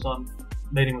butt the first time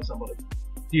meeting with somebody.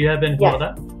 Do you have anything like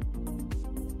that?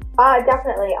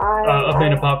 Definitely. I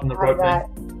mean, apart from the rope thing.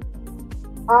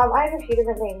 I have a few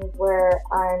different things where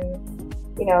I'm,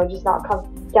 just not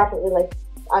definitely, like,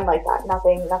 I'm like that.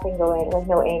 Nothing going, like,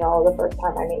 no anal the first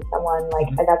time I meet someone.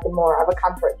 Like, that's more of a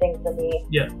comfort thing for me.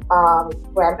 Yeah.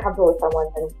 Where I'm comfortable with someone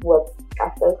and we'll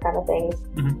discuss those kind of things.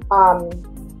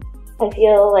 Mm-hmm. I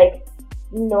feel like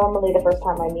normally the first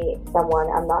time I meet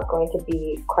someone, I'm not going to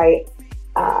be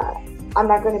I'm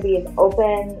not going to be as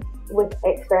open with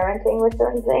experimenting with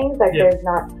certain things. Like,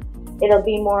 it'll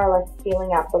be more or less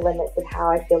feeling out the limits of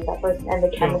how I feel with that person and the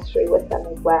chemistry with them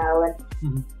as well. And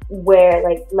where,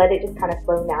 like, let it just kind of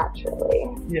flow naturally.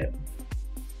 Yeah.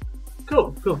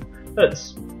 Cool. That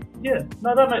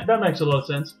makes a lot of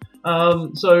sense.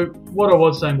 So what I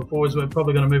was saying before is we're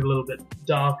probably going to move a little bit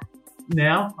dark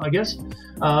now, I guess.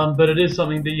 But it is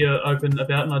something that you're open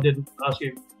about, and I did ask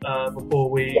you before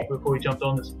we jumped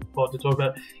on this pod to talk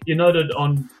about it. You noted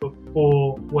on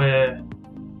before where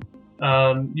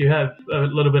you have a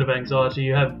little bit of anxiety,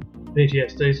 you have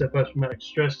PTSD, so post-traumatic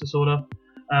stress disorder.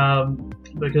 And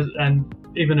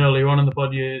even earlier on in the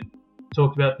pod, you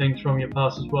talked about things from your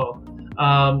past as well.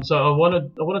 So I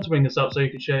wanted to bring this up so you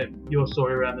could share your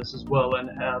story around this as well, and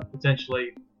how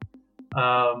potentially,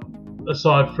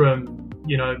 aside from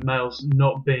males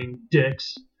not being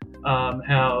dicks,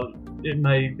 how it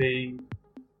may be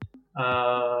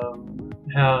how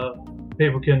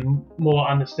people can more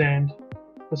understand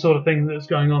the sort of thing that's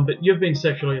going on. But you've been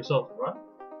sexually assaulted, right?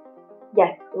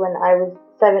 Yes, when I was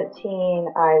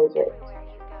 17, I was raped.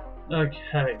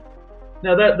 Okay.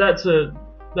 Now that's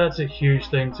a huge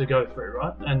thing to go through,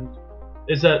 right? And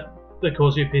is that the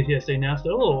cause of your PTSD now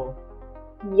still, or?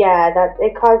 Yeah,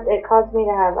 it caused me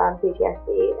to have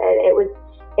PTSD.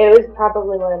 It was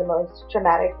probably one of the most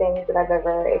traumatic things that I've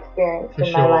ever experienced For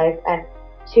in my sure. life, and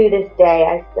to this day,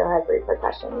 I still have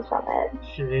repercussions from it.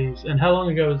 Jeez. And how long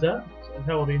ago was that? So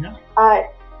how old are you now? Uh,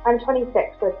 I'm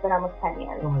 26, so it's been almost 10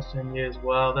 years. Almost 10 years.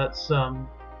 Wow, that's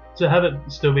to have it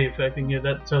still be affecting you.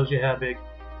 That tells you how big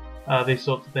these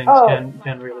sorts of things Oh,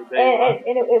 can really be, and, right?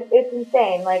 it's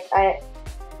insane. Like I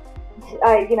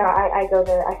go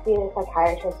there. I see a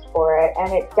psychiatrist for it,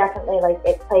 and it definitely like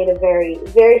it played a very,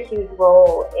 very huge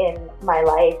role in my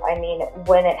life. I mean,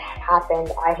 when it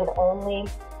happened, I'd only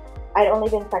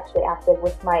been sexually active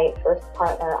with my first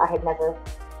partner. I had never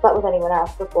slept with anyone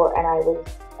else before, and I was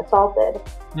assaulted,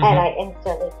 and Hmm. I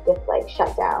instantly just like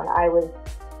shut down. I was,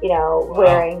 Wow.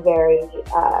 wearing very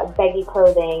baggy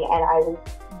clothing, and I was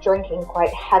drinking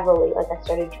quite heavily. Like I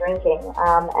started drinking,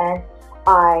 and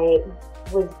I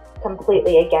was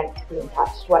completely against being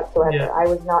touched Yeah. whatsoever. I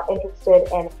was not interested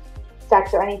in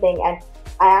sex or anything, and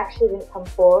I actually didn't come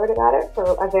forward about it for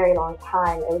a very long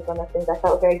time. It was one of the things I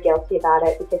felt very guilty about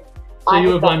it because So I you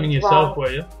were had blaming gotten yourself, drunk. were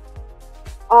you?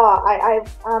 Oh,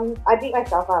 I beat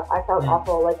myself up. I felt Mm.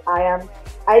 awful. Like I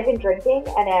had been drinking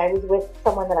and I was with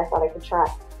someone that I thought I could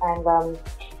trust, and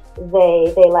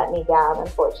they let me down.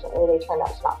 Unfortunately, they turned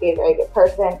out to not be a very good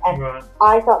person, and Right.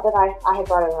 I thought that I had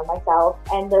brought it on myself.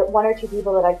 And the one or two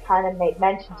people that I'd kind of made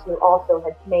mention to also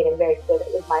had made it very clear that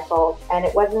it was my fault. And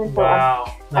it wasn't until Wow.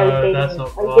 I was No, dating that's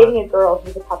not I was right. dating a girl who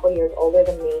was a couple years older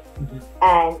than me, Hmm.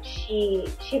 and she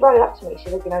brought it up to me. She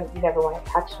was like, you never want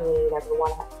to touch me. You never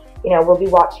want to. We'll be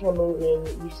watching a movie and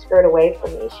you skirt away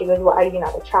from me. She goes, well, are you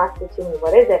not attracted to me?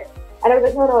 What is it? And I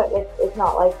was like, no, it's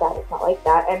not like that. It's not like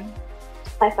that. And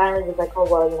I finally was like, oh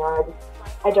well,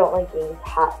 I don't like being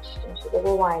touched. And she's like,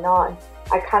 well, why not? And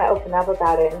I kind of opened up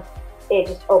about it, and it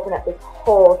just opened up this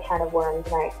whole can of worms.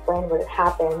 And I explained what had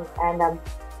happened, and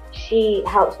she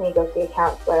helped me go see a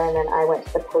counselor, and then I went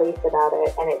to the police about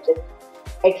it, and it just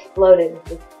exploded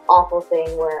into this awful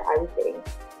thing where I was getting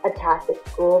attacked at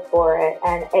school for it,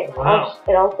 and Wow.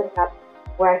 it opened up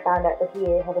where I found out that he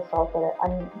had assaulted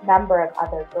a number of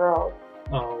other girls,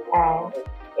 Oh, and wow.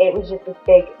 it was just this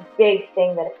big, big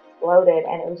thing that exploded,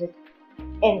 and it was just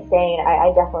insane.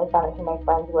 I definitely found it through my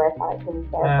friends where I found it to be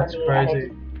there for That's me, and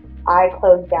crazy. I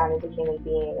closed down as a human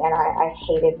being, and I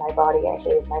hated my body, I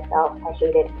hated myself, I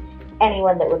hated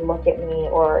anyone that would look at me,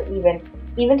 or even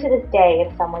to this day,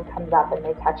 if someone comes up and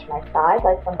they touch my side,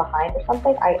 like from behind or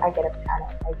something, I get a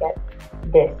panic. I get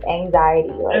this anxiety,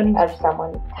 like And of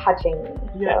someone touching me.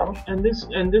 yeah, So, and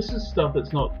this is stuff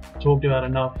that's not talked about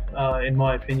enough, in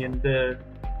my opinion. The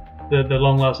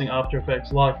long-lasting after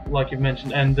effects, like you've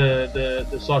mentioned, and the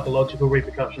psychological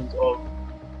repercussions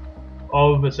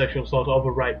of a sexual assault, of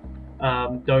a rape,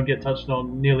 don't get touched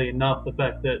on nearly enough. The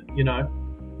fact that you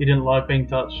didn't like being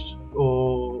touched,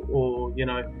 or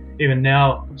even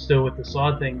now still with the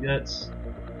side thing, it's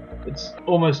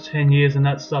almost 10 years, and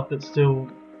that's stuff that still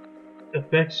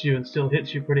affects you and still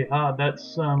hits you pretty hard.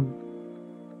 That's something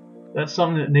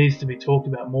that needs to be talked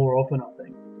about more often, I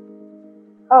think.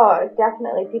 oh,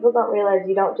 definitely. People don't realize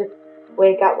you don't just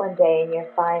wake up one day and you're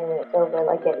fine and it's over.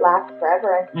 Like it lasts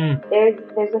forever, and Mm.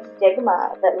 there's a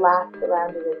stigma that lasts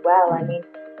around it as well. I mean,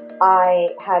 I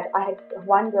had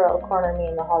one girl corner me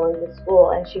in the hallways of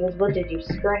school, and she was, well, did you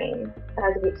scream? And I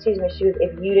was like, excuse me. She was,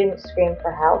 if you didn't scream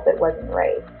for help, it wasn't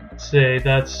rape. See,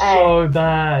 that's And so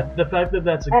bad. The fact that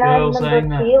that's a and I girl remember saying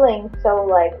that. feeling so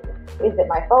like, is it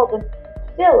my fault? And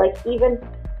still, like even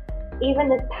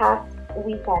this past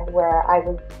weekend where I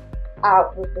was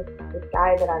out with this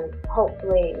guy that I'm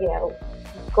hopefully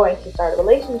going to start a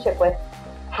relationship with,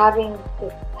 having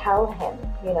to tell him,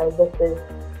 this is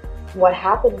what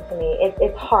happened to me.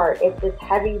 It's hard. It's this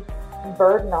heavy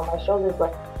burden on my shoulders.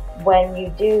 But when you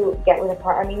do get with a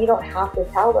partner, I mean, you don't have to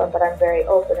tell them, but I'm very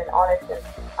open and honest, and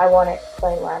I want to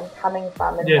explain where I'm coming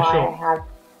from and Yeah, why I sure. have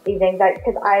these anxieties.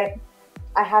 Because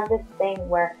I have this thing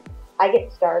where I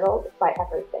get startled by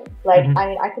everything. Like, Hmm. I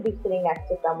mean, I could be sitting next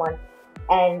to someone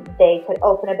and they could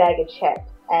open a bag of chips,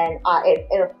 and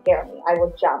it'll scare me. I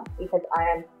will jump because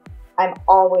I'm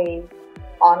always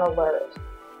on alert,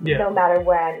 Yeah. no matter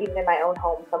when. Even in my own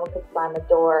home, someone could slam the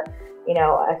door,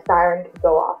 a siren could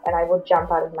go off, and I will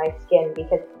jump out of my skin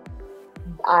because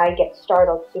I get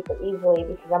startled super easily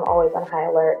because I'm always on high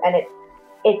alert. And it's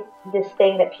this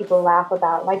thing that people laugh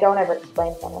about, and I don't ever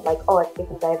explain to them, like, oh, it's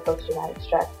because I have post-traumatic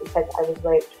stress because I was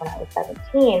raped when I was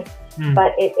 17. Mm.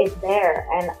 But it's there,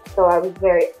 and so I was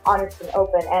very honest and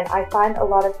open. And I find a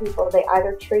lot of people, they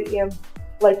either treat you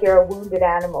like you're a wounded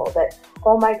animal, that,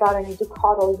 oh my god, I need to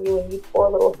coddle you and you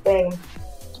poor little thing,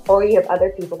 or you have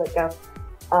other people that go,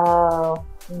 oh,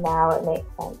 now it makes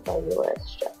sense why you were a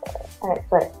stripper. And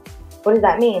it's like, what does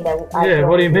that mean? That Yeah,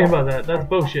 what do you mean by that? That's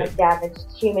bullshit. A damaged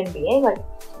human being? Like,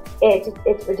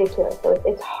 it's ridiculous. So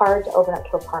it's hard to open up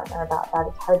to a partner about that.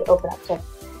 It's hard to open up to,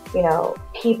 you know,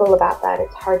 people about that.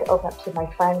 It's hard to open up to my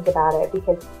friends about it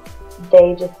because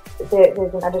there's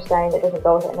an understanding that doesn't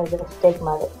go with it, and there's a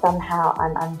stigma that somehow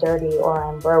I'm dirty or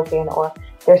I'm broken or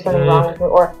there's something wrong with me,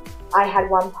 or I had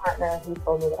one partner who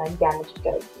told me that I'm damaged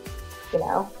goods, you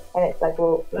know, and it's like,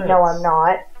 well, no, I'm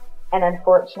not. And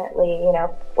unfortunately, you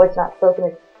know, what's not spoken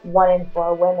is 1 in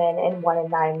 4 women and 1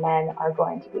 in 9 men are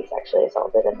going to be sexually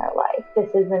assaulted in their life. This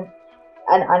isn't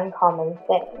an uncommon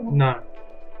thing. No,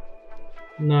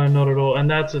 not at all, and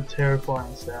that's a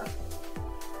terrifying stat.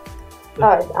 It's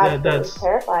absolutely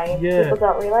terrifying. Yeah. People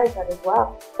don't realize that as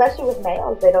well. Especially with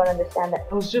males, they don't understand that.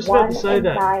 I was just about to say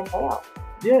that. 1 in 9 males.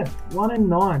 Yeah, 1 in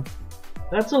 9.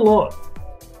 That's a lot.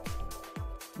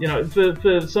 You know,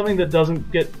 for something that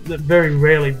very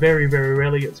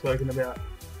rarely gets spoken about.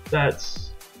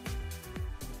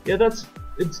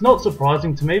 It's not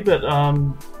surprising to me, but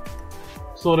I'm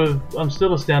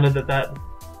still astounded that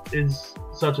is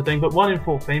such a thing. But 1 in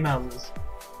 4 females is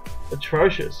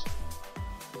atrocious.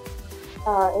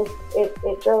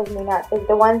 It drove me nuts.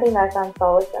 The one thing that I found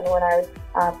solace in when I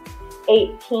was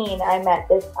 18, I met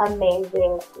this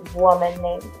amazing woman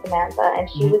named Samantha, and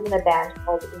she was in a band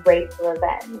called Rape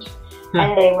Revenge.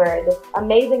 And they were this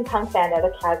amazing punk band out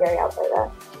of Calgary,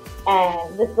 Alberta.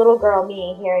 And this little girl,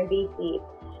 me, here in BC,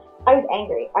 I was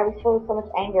angry. I was filled with so much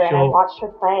anger, and I watched her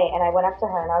play, and I went up to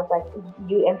her, and I was like,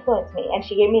 you influenced me. And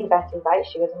she gave me the best advice.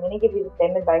 She goes, I'm going to give you the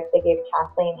same advice they gave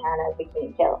Kathleen Hanna of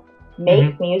Bikini Kill.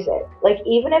 Make music. Like,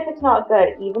 even if it's not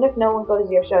good, even if no one goes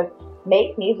to your shows,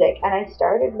 make music. And I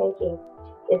started making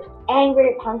this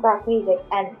angry punk rock music,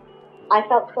 and I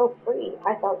felt so free.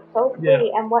 I felt so free.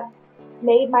 Yeah. And what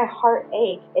made my heart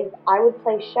ache is I would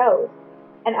play shows,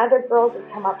 and other girls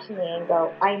would come up to me and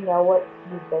go, I know what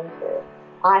you've been through.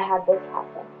 I had this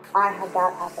happen. I had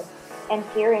that happen. And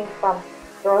hearing from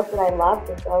girls that I loved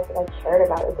and girls that I cared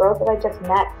about, or girls that I just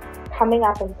met, coming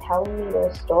up and telling me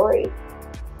their stories,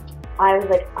 I was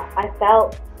like, I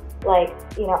felt like,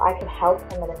 you know, I could help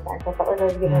them in a sense. I felt like I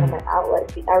was giving them an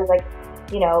outlet. I was like,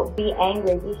 you know, be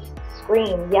angry,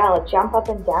 scream, yell, jump up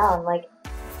and down. Like,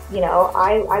 you know,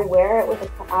 I wear it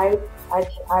with I'm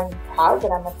proud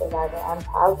that I'm a survivor. I'm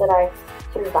proud that I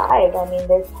survived. I mean,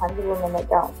 there's tons of women that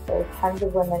don't. There's tons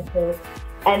of women who,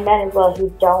 and men as well, who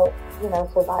don't, you know,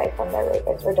 survive from their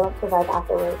rapists, or don't survive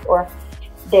afterwards, or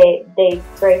they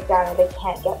break down, or they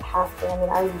can't get past it. I mean,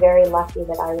 I was very lucky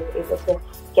that I was able to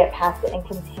get past it and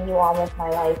continue on with my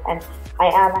life. And I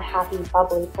am a happy,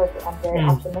 bubbly person. I'm very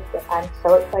optimistic. I'm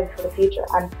so excited for the future.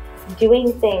 I'm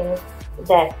doing things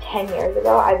that 10 years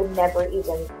ago I would never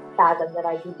even fathom that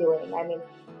I'd be doing. I mean,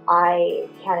 I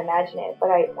can't imagine it, but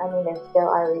I mean, there still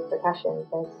are repercussions.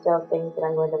 There's still things that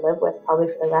I'm going to live with probably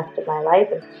for the rest of my life.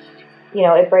 And, you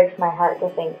know, it breaks my heart to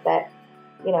think that,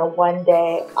 you know, one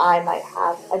day I might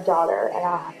have a daughter and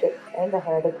I'll have to explain to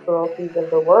her the cruelties of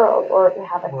the world, or to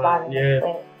have a son and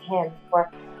explain it to him,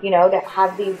 or, you know, to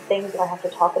have these things that I have to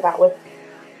talk about with,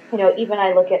 you know, even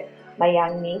I look at my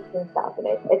young niece and stuff, and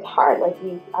it's hard. Like,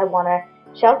 I want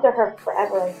to shelter her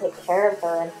forever and take care of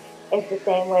her, and it's the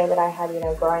same way that I had, you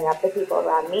know, growing up, the people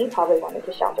around me probably wanted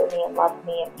to shelter me and love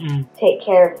me and take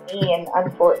care of me, and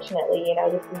unfortunately, you know,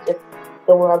 this is just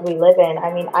the world we live in.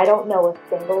 I mean, I don't know a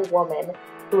single woman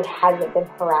who hasn't been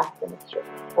harassed in the streets,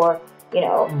 or, you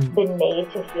know, been made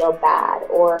to feel bad,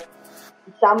 or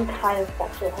some kind of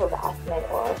sexual harassment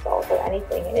or assault or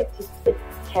anything, and it's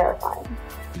terrifying.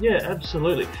 Yeah,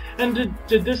 absolutely. And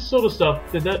did this sort of stuff,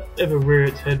 did that ever rear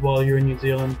its head while you were in New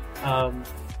Zealand?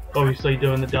 Obviously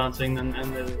doing the dancing and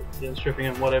the stripping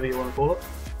and whatever you want to call it?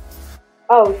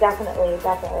 Oh, definitely.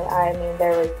 I mean,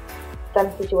 there was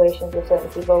some situations with certain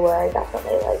people where I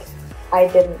definitely, like, I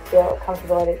didn't feel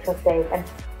comfortable, I didn't feel safe. And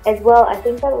as well, I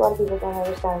think that a lot of people don't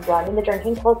understand as well. I mean, the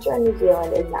drinking culture in New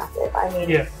Zealand is massive. I mean,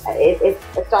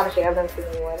 it's astonishing. I've never seen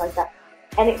anywhere like that.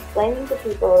 And explaining to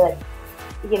people that,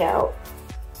 you know,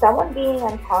 someone being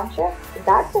unconscious,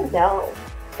 that's a no.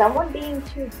 Someone being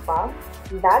too drunk,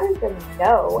 that is a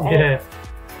no. And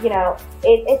you know,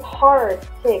 it's hard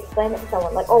to explain it to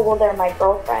someone, like, oh, well, they're my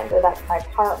girlfriend, or that's my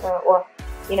partner, or,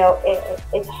 you know,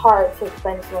 it's hard to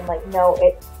explain to someone, like, no,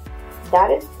 that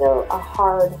is still a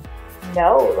hard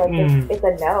no. Like, it's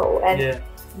a no. And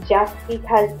just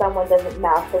because someone doesn't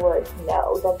mouth the words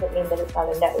no doesn't mean that it's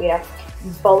not a no. You know,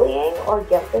 bullying or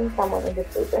guilting someone into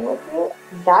sleeping with you,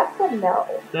 that's a no.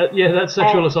 That's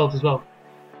sexual assault as well.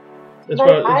 As like,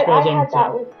 far as I I'm had that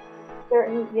concerned. with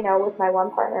certain, you know, with my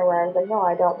one partner, where I was like, no,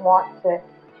 I don't want to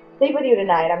sleep with you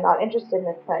tonight. I'm not interested in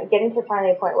this tonight. Getting to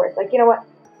finally a point where it's like, you know what?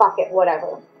 Fuck it,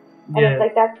 whatever. And Yeah. it's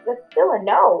like, that's still a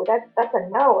no. That's a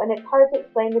no. And it's hard to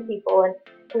explain to people, and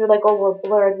because they're like, oh, we're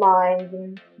blurred lines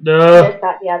and this,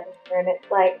 that, the other. And it's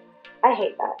like, I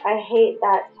hate that. I hate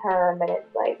that term. And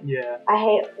it's like, Yeah. I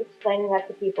hate explaining that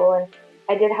to people. And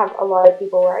I did have a lot of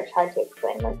people where I tried to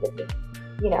explain, like, this is,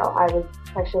 you know, I was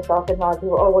sexually assaulted, and a lot of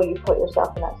people, oh, well, you put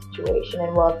yourself in that situation,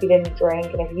 and well, if you didn't drink,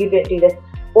 and if you didn't do this,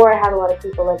 or I had a lot of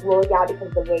people like, well, yeah,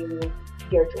 because the way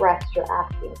you're dressed, you're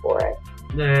asking for it.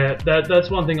 Yeah, that's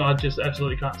one thing I just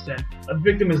absolutely can't stand. A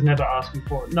victim is never asking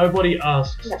for it. Nobody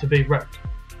asks to be raped.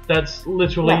 That's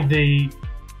literally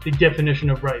the definition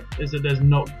of rape, is that there's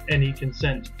not any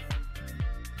consent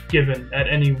given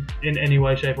in any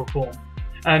way, shape or form.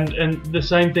 And the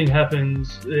same thing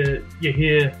happens, you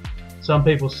hear some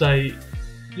people say,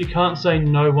 you can't say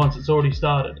no once it's already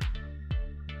started.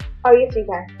 Oh, yes, you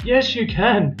can. Yes, you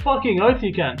can. Fucking oath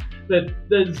you can. But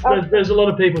there's a lot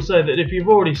of people say that if you've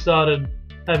already started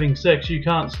having sex, you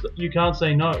can't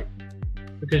say no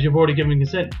because you've already given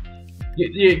consent.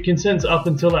 Your consent's up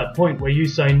until that point where you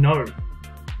say no,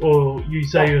 or you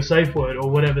say your safe word, or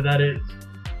whatever that is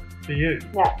for you.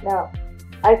 Yeah, no.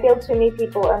 I feel too many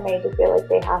people are made to feel like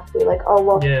they have to, like, oh,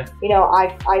 well, you know,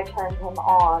 I turned him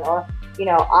on, or, you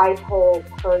know, I told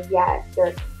her yes,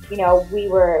 or, you know, we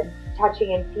were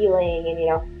touching and feeling, and, you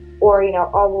know, or, you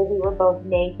know, oh, well, we were both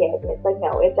naked. And it's like,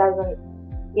 no, it doesn't,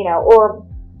 you know, or,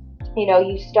 you know,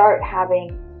 you start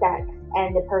having sex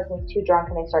and the person's too drunk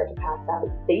and they start to pass out.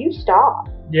 So you stop.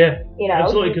 Yeah, you know,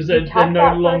 absolutely, because they're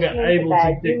no longer able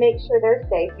to do. You make sure they're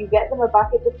safe. You get them a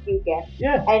bucket to puke in.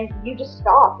 Yeah. And you just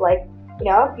stop. Like, you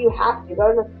know, if you have to,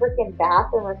 go to the freaking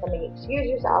bathroom or something, excuse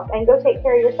yourself, and go take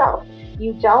care of yourself.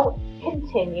 You don't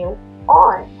continue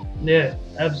on. Yeah,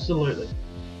 absolutely.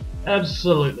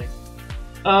 Absolutely.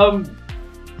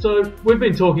 So we've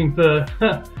been talking for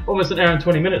almost an hour and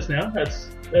 20 minutes now. That's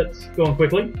gone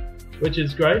quickly, which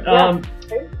is great. So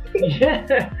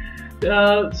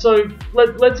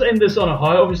let's end this on a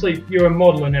high. Obviously, you're a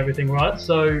model and everything, right?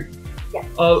 So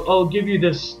I'll give you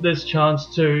this chance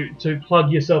to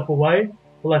plug yourself away,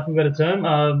 for lack of a better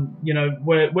term. You know,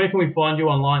 where can we find you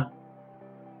online?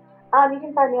 You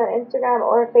can find me on Instagram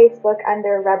or Facebook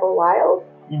under Rebel Wild.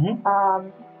 Mm-hmm.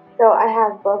 So I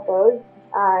have both those.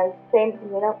 Same,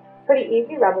 you know, pretty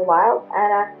easy, Rebel Wild.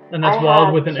 And that's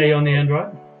Wild with an E on the end, right?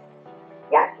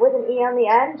 Yeah, with an E on the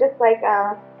end, just like,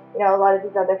 you know, a lot of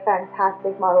these other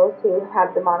fantastic models who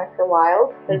have the moniker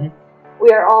Wild. Because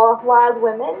we are all wild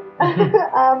women.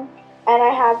 And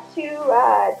I have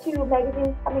two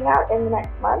magazines coming out in the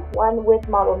next month. One with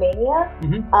Model Mania.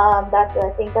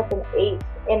 I think that's an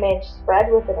 8-image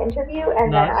spread with an interview.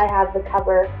 And then I have the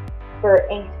cover for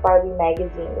Ink's Barbie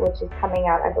magazine, which is coming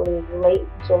out, I believe, late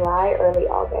July, early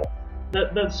August.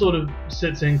 That sort of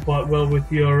sits in quite well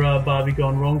with your Barbie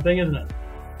Gone Wrong thing, isn't it?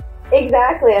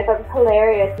 Exactly. I thought it was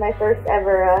hilarious. My first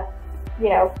ever, you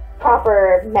know,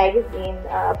 proper magazine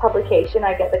publication.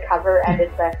 I get the cover, and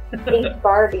it's a Ink's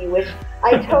Barbie, which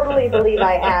I totally believe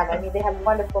I am. I mean, they have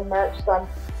wonderful merch, so I'm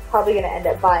probably going to end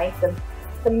up buying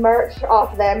some merch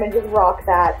off them and just rock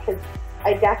that, because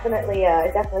I definitely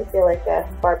feel like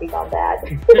Barbie gone bad.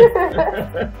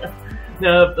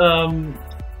 Now,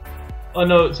 I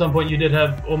know at some point you did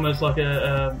have almost like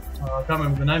I can't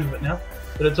remember the name of it now,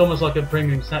 but it's almost like a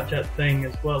premium Snapchat thing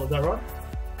as well. Is that right?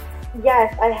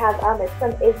 Yes, I have. It's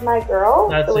from Is My Girl.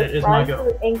 That's it. Is My Girl.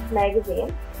 Through Ink's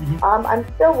magazine. I'm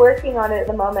still working on it at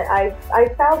the moment. I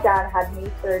fell down, had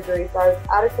knee surgery, so I was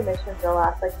out of commission for the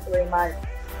last like 3 months.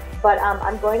 But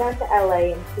I'm going down to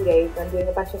LA in 2 days. I'm doing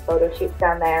a bunch of photo shoots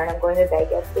down there, and I'm going to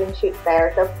Vegas doing shoots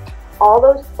there. So all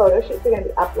those photo shoots are going to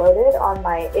be uploaded on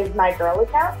my Is My Girl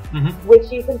account,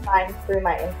 which you can find through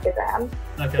my Instagram.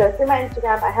 Okay. So through my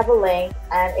Instagram, I have a link,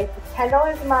 and it's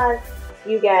 $10 a month.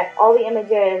 You get all the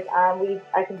images.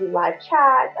 I can do live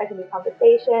chats. I can do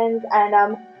conversations,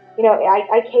 and you know,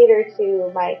 I cater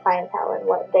to my clientele and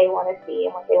what they want to see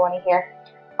and what they want to hear.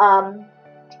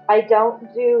 I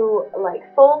don't do like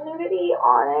full nudity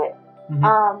on it.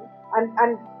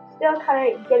 I'm still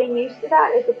kind of getting used to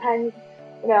that. It depends,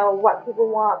 you know, what people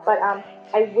want. But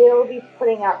I will be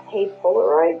putting out paid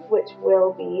Polaroids, which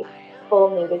will be full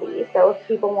nudity. So if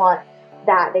people want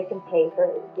that, they can pay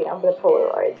for, you know, the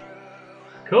Polaroids.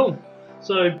 Cool.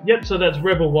 So so that's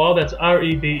Rebel Wild. That's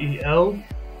REBEL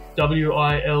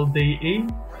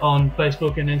WILDE on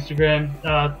Facebook and Instagram.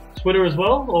 Twitter as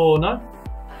well, or no?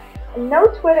 No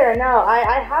Twitter, no.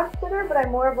 I have Twitter, but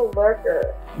I'm more of a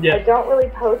lurker. I don't really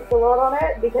post a lot on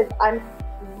it because I'm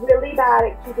really bad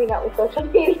at keeping up with social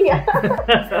media.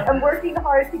 I'm working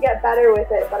hard to get better with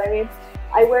it, but I mean,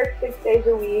 I work 6 days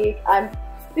a week. I'm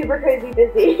super crazy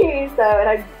busy. So, and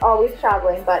I'm always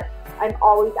traveling, but I'm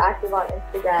always active on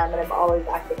Instagram and I'm always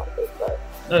active on Facebook.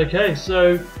 Okay,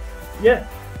 so yeah,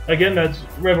 again, that's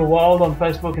Rebel Wild on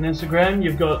Facebook and Instagram.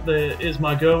 You've got the Is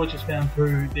My Girl, which is found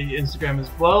through the Instagram as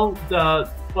well.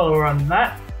 Follow her on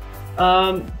that.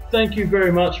 Thank you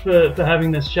very much for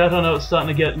having this chat. I know it's starting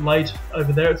to get late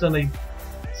over there. It's only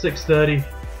 6:30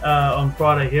 on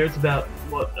Friday here. It's about,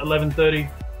 what, 11:30 p.m.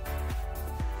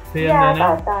 Yeah, there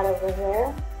now? about that over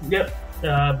here. Yep,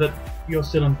 but you're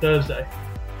still on Thursday.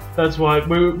 That's why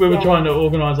we were trying to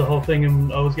organise the whole thing,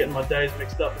 and I was getting my days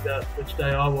mixed up about which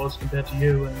day I was compared to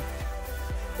you. And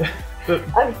but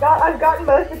I've gotten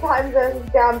most of the time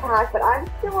zones down packed, but I'm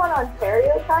still on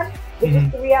Ontario time, which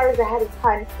is 3 hours ahead of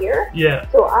time here. yeah.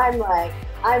 So I'm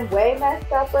way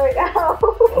messed up right now.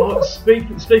 Oh,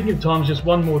 speaking of times, just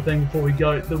one more thing before we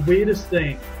go. The weirdest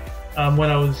thing when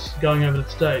I was going over to the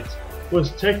States was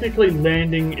technically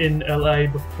landing in LA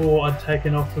before I'd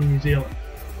taken off from New Zealand.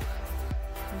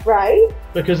 Right?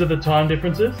 Because of the time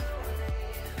differences?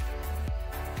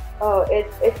 Oh,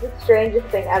 it's the strangest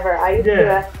thing ever. I used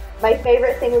to, my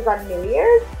favorite thing was on New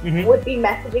Year's, would be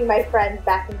messaging my friends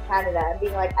back in Canada and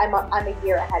being like, I'm a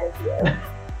year ahead of you.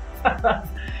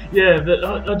 Yeah, but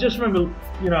I just remember,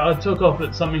 I took off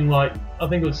at something like, I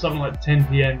think it was something like 10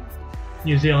 p.m.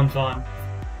 New Zealand time,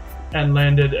 and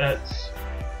landed at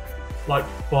like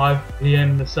 5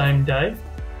 p.m. the same day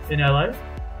in LA.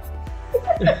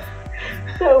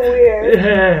 So weird.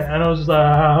 Yeah, and I was just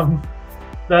like,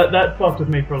 that fucked with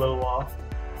me for a little while.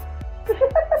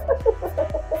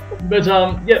 But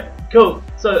yeah, cool.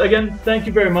 So again, thank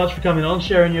you very much for coming on,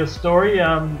 sharing your story,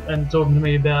 and talking to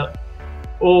me about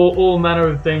all manner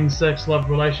of things, sex, love,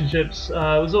 relationships. It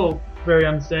was all very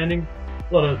understanding,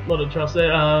 a lot of trust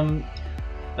there. And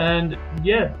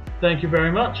yeah, thank you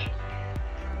very much.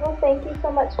 Well, thank you so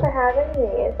much for having me.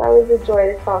 It's always a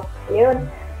joy to talk to you, and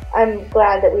I'm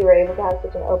glad that we were able to have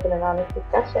such an open and honest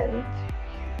discussion.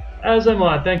 As am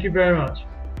I. Thank you very much.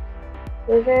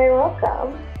 You're very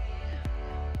welcome.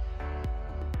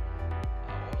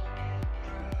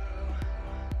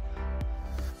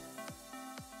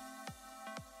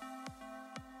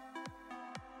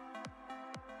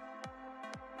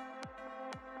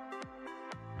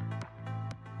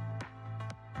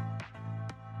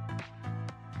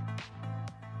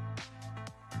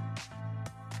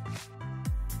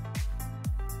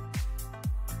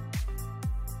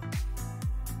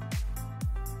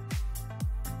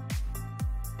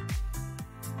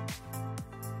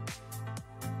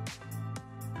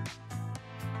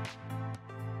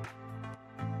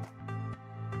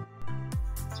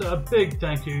 So a big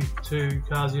thank you to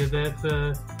Kazia there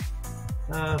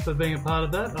for being a part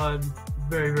of that. I'm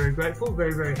very, very grateful,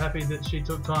 very, very happy that she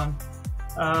took time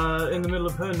in the middle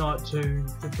of her night to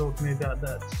talk to me about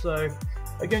that. So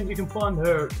again, you can find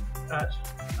her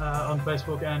on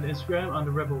Facebook and Instagram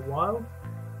under Rebel Wild.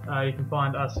 You can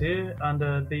find us here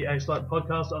under the A-Slut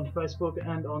Podcast on Facebook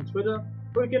and on Twitter,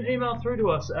 or you can email through to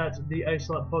us at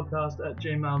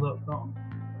theaslutpodcast@gmail.com.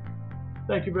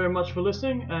 Thank you very much for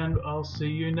listening, and I'll see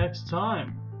you next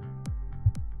time.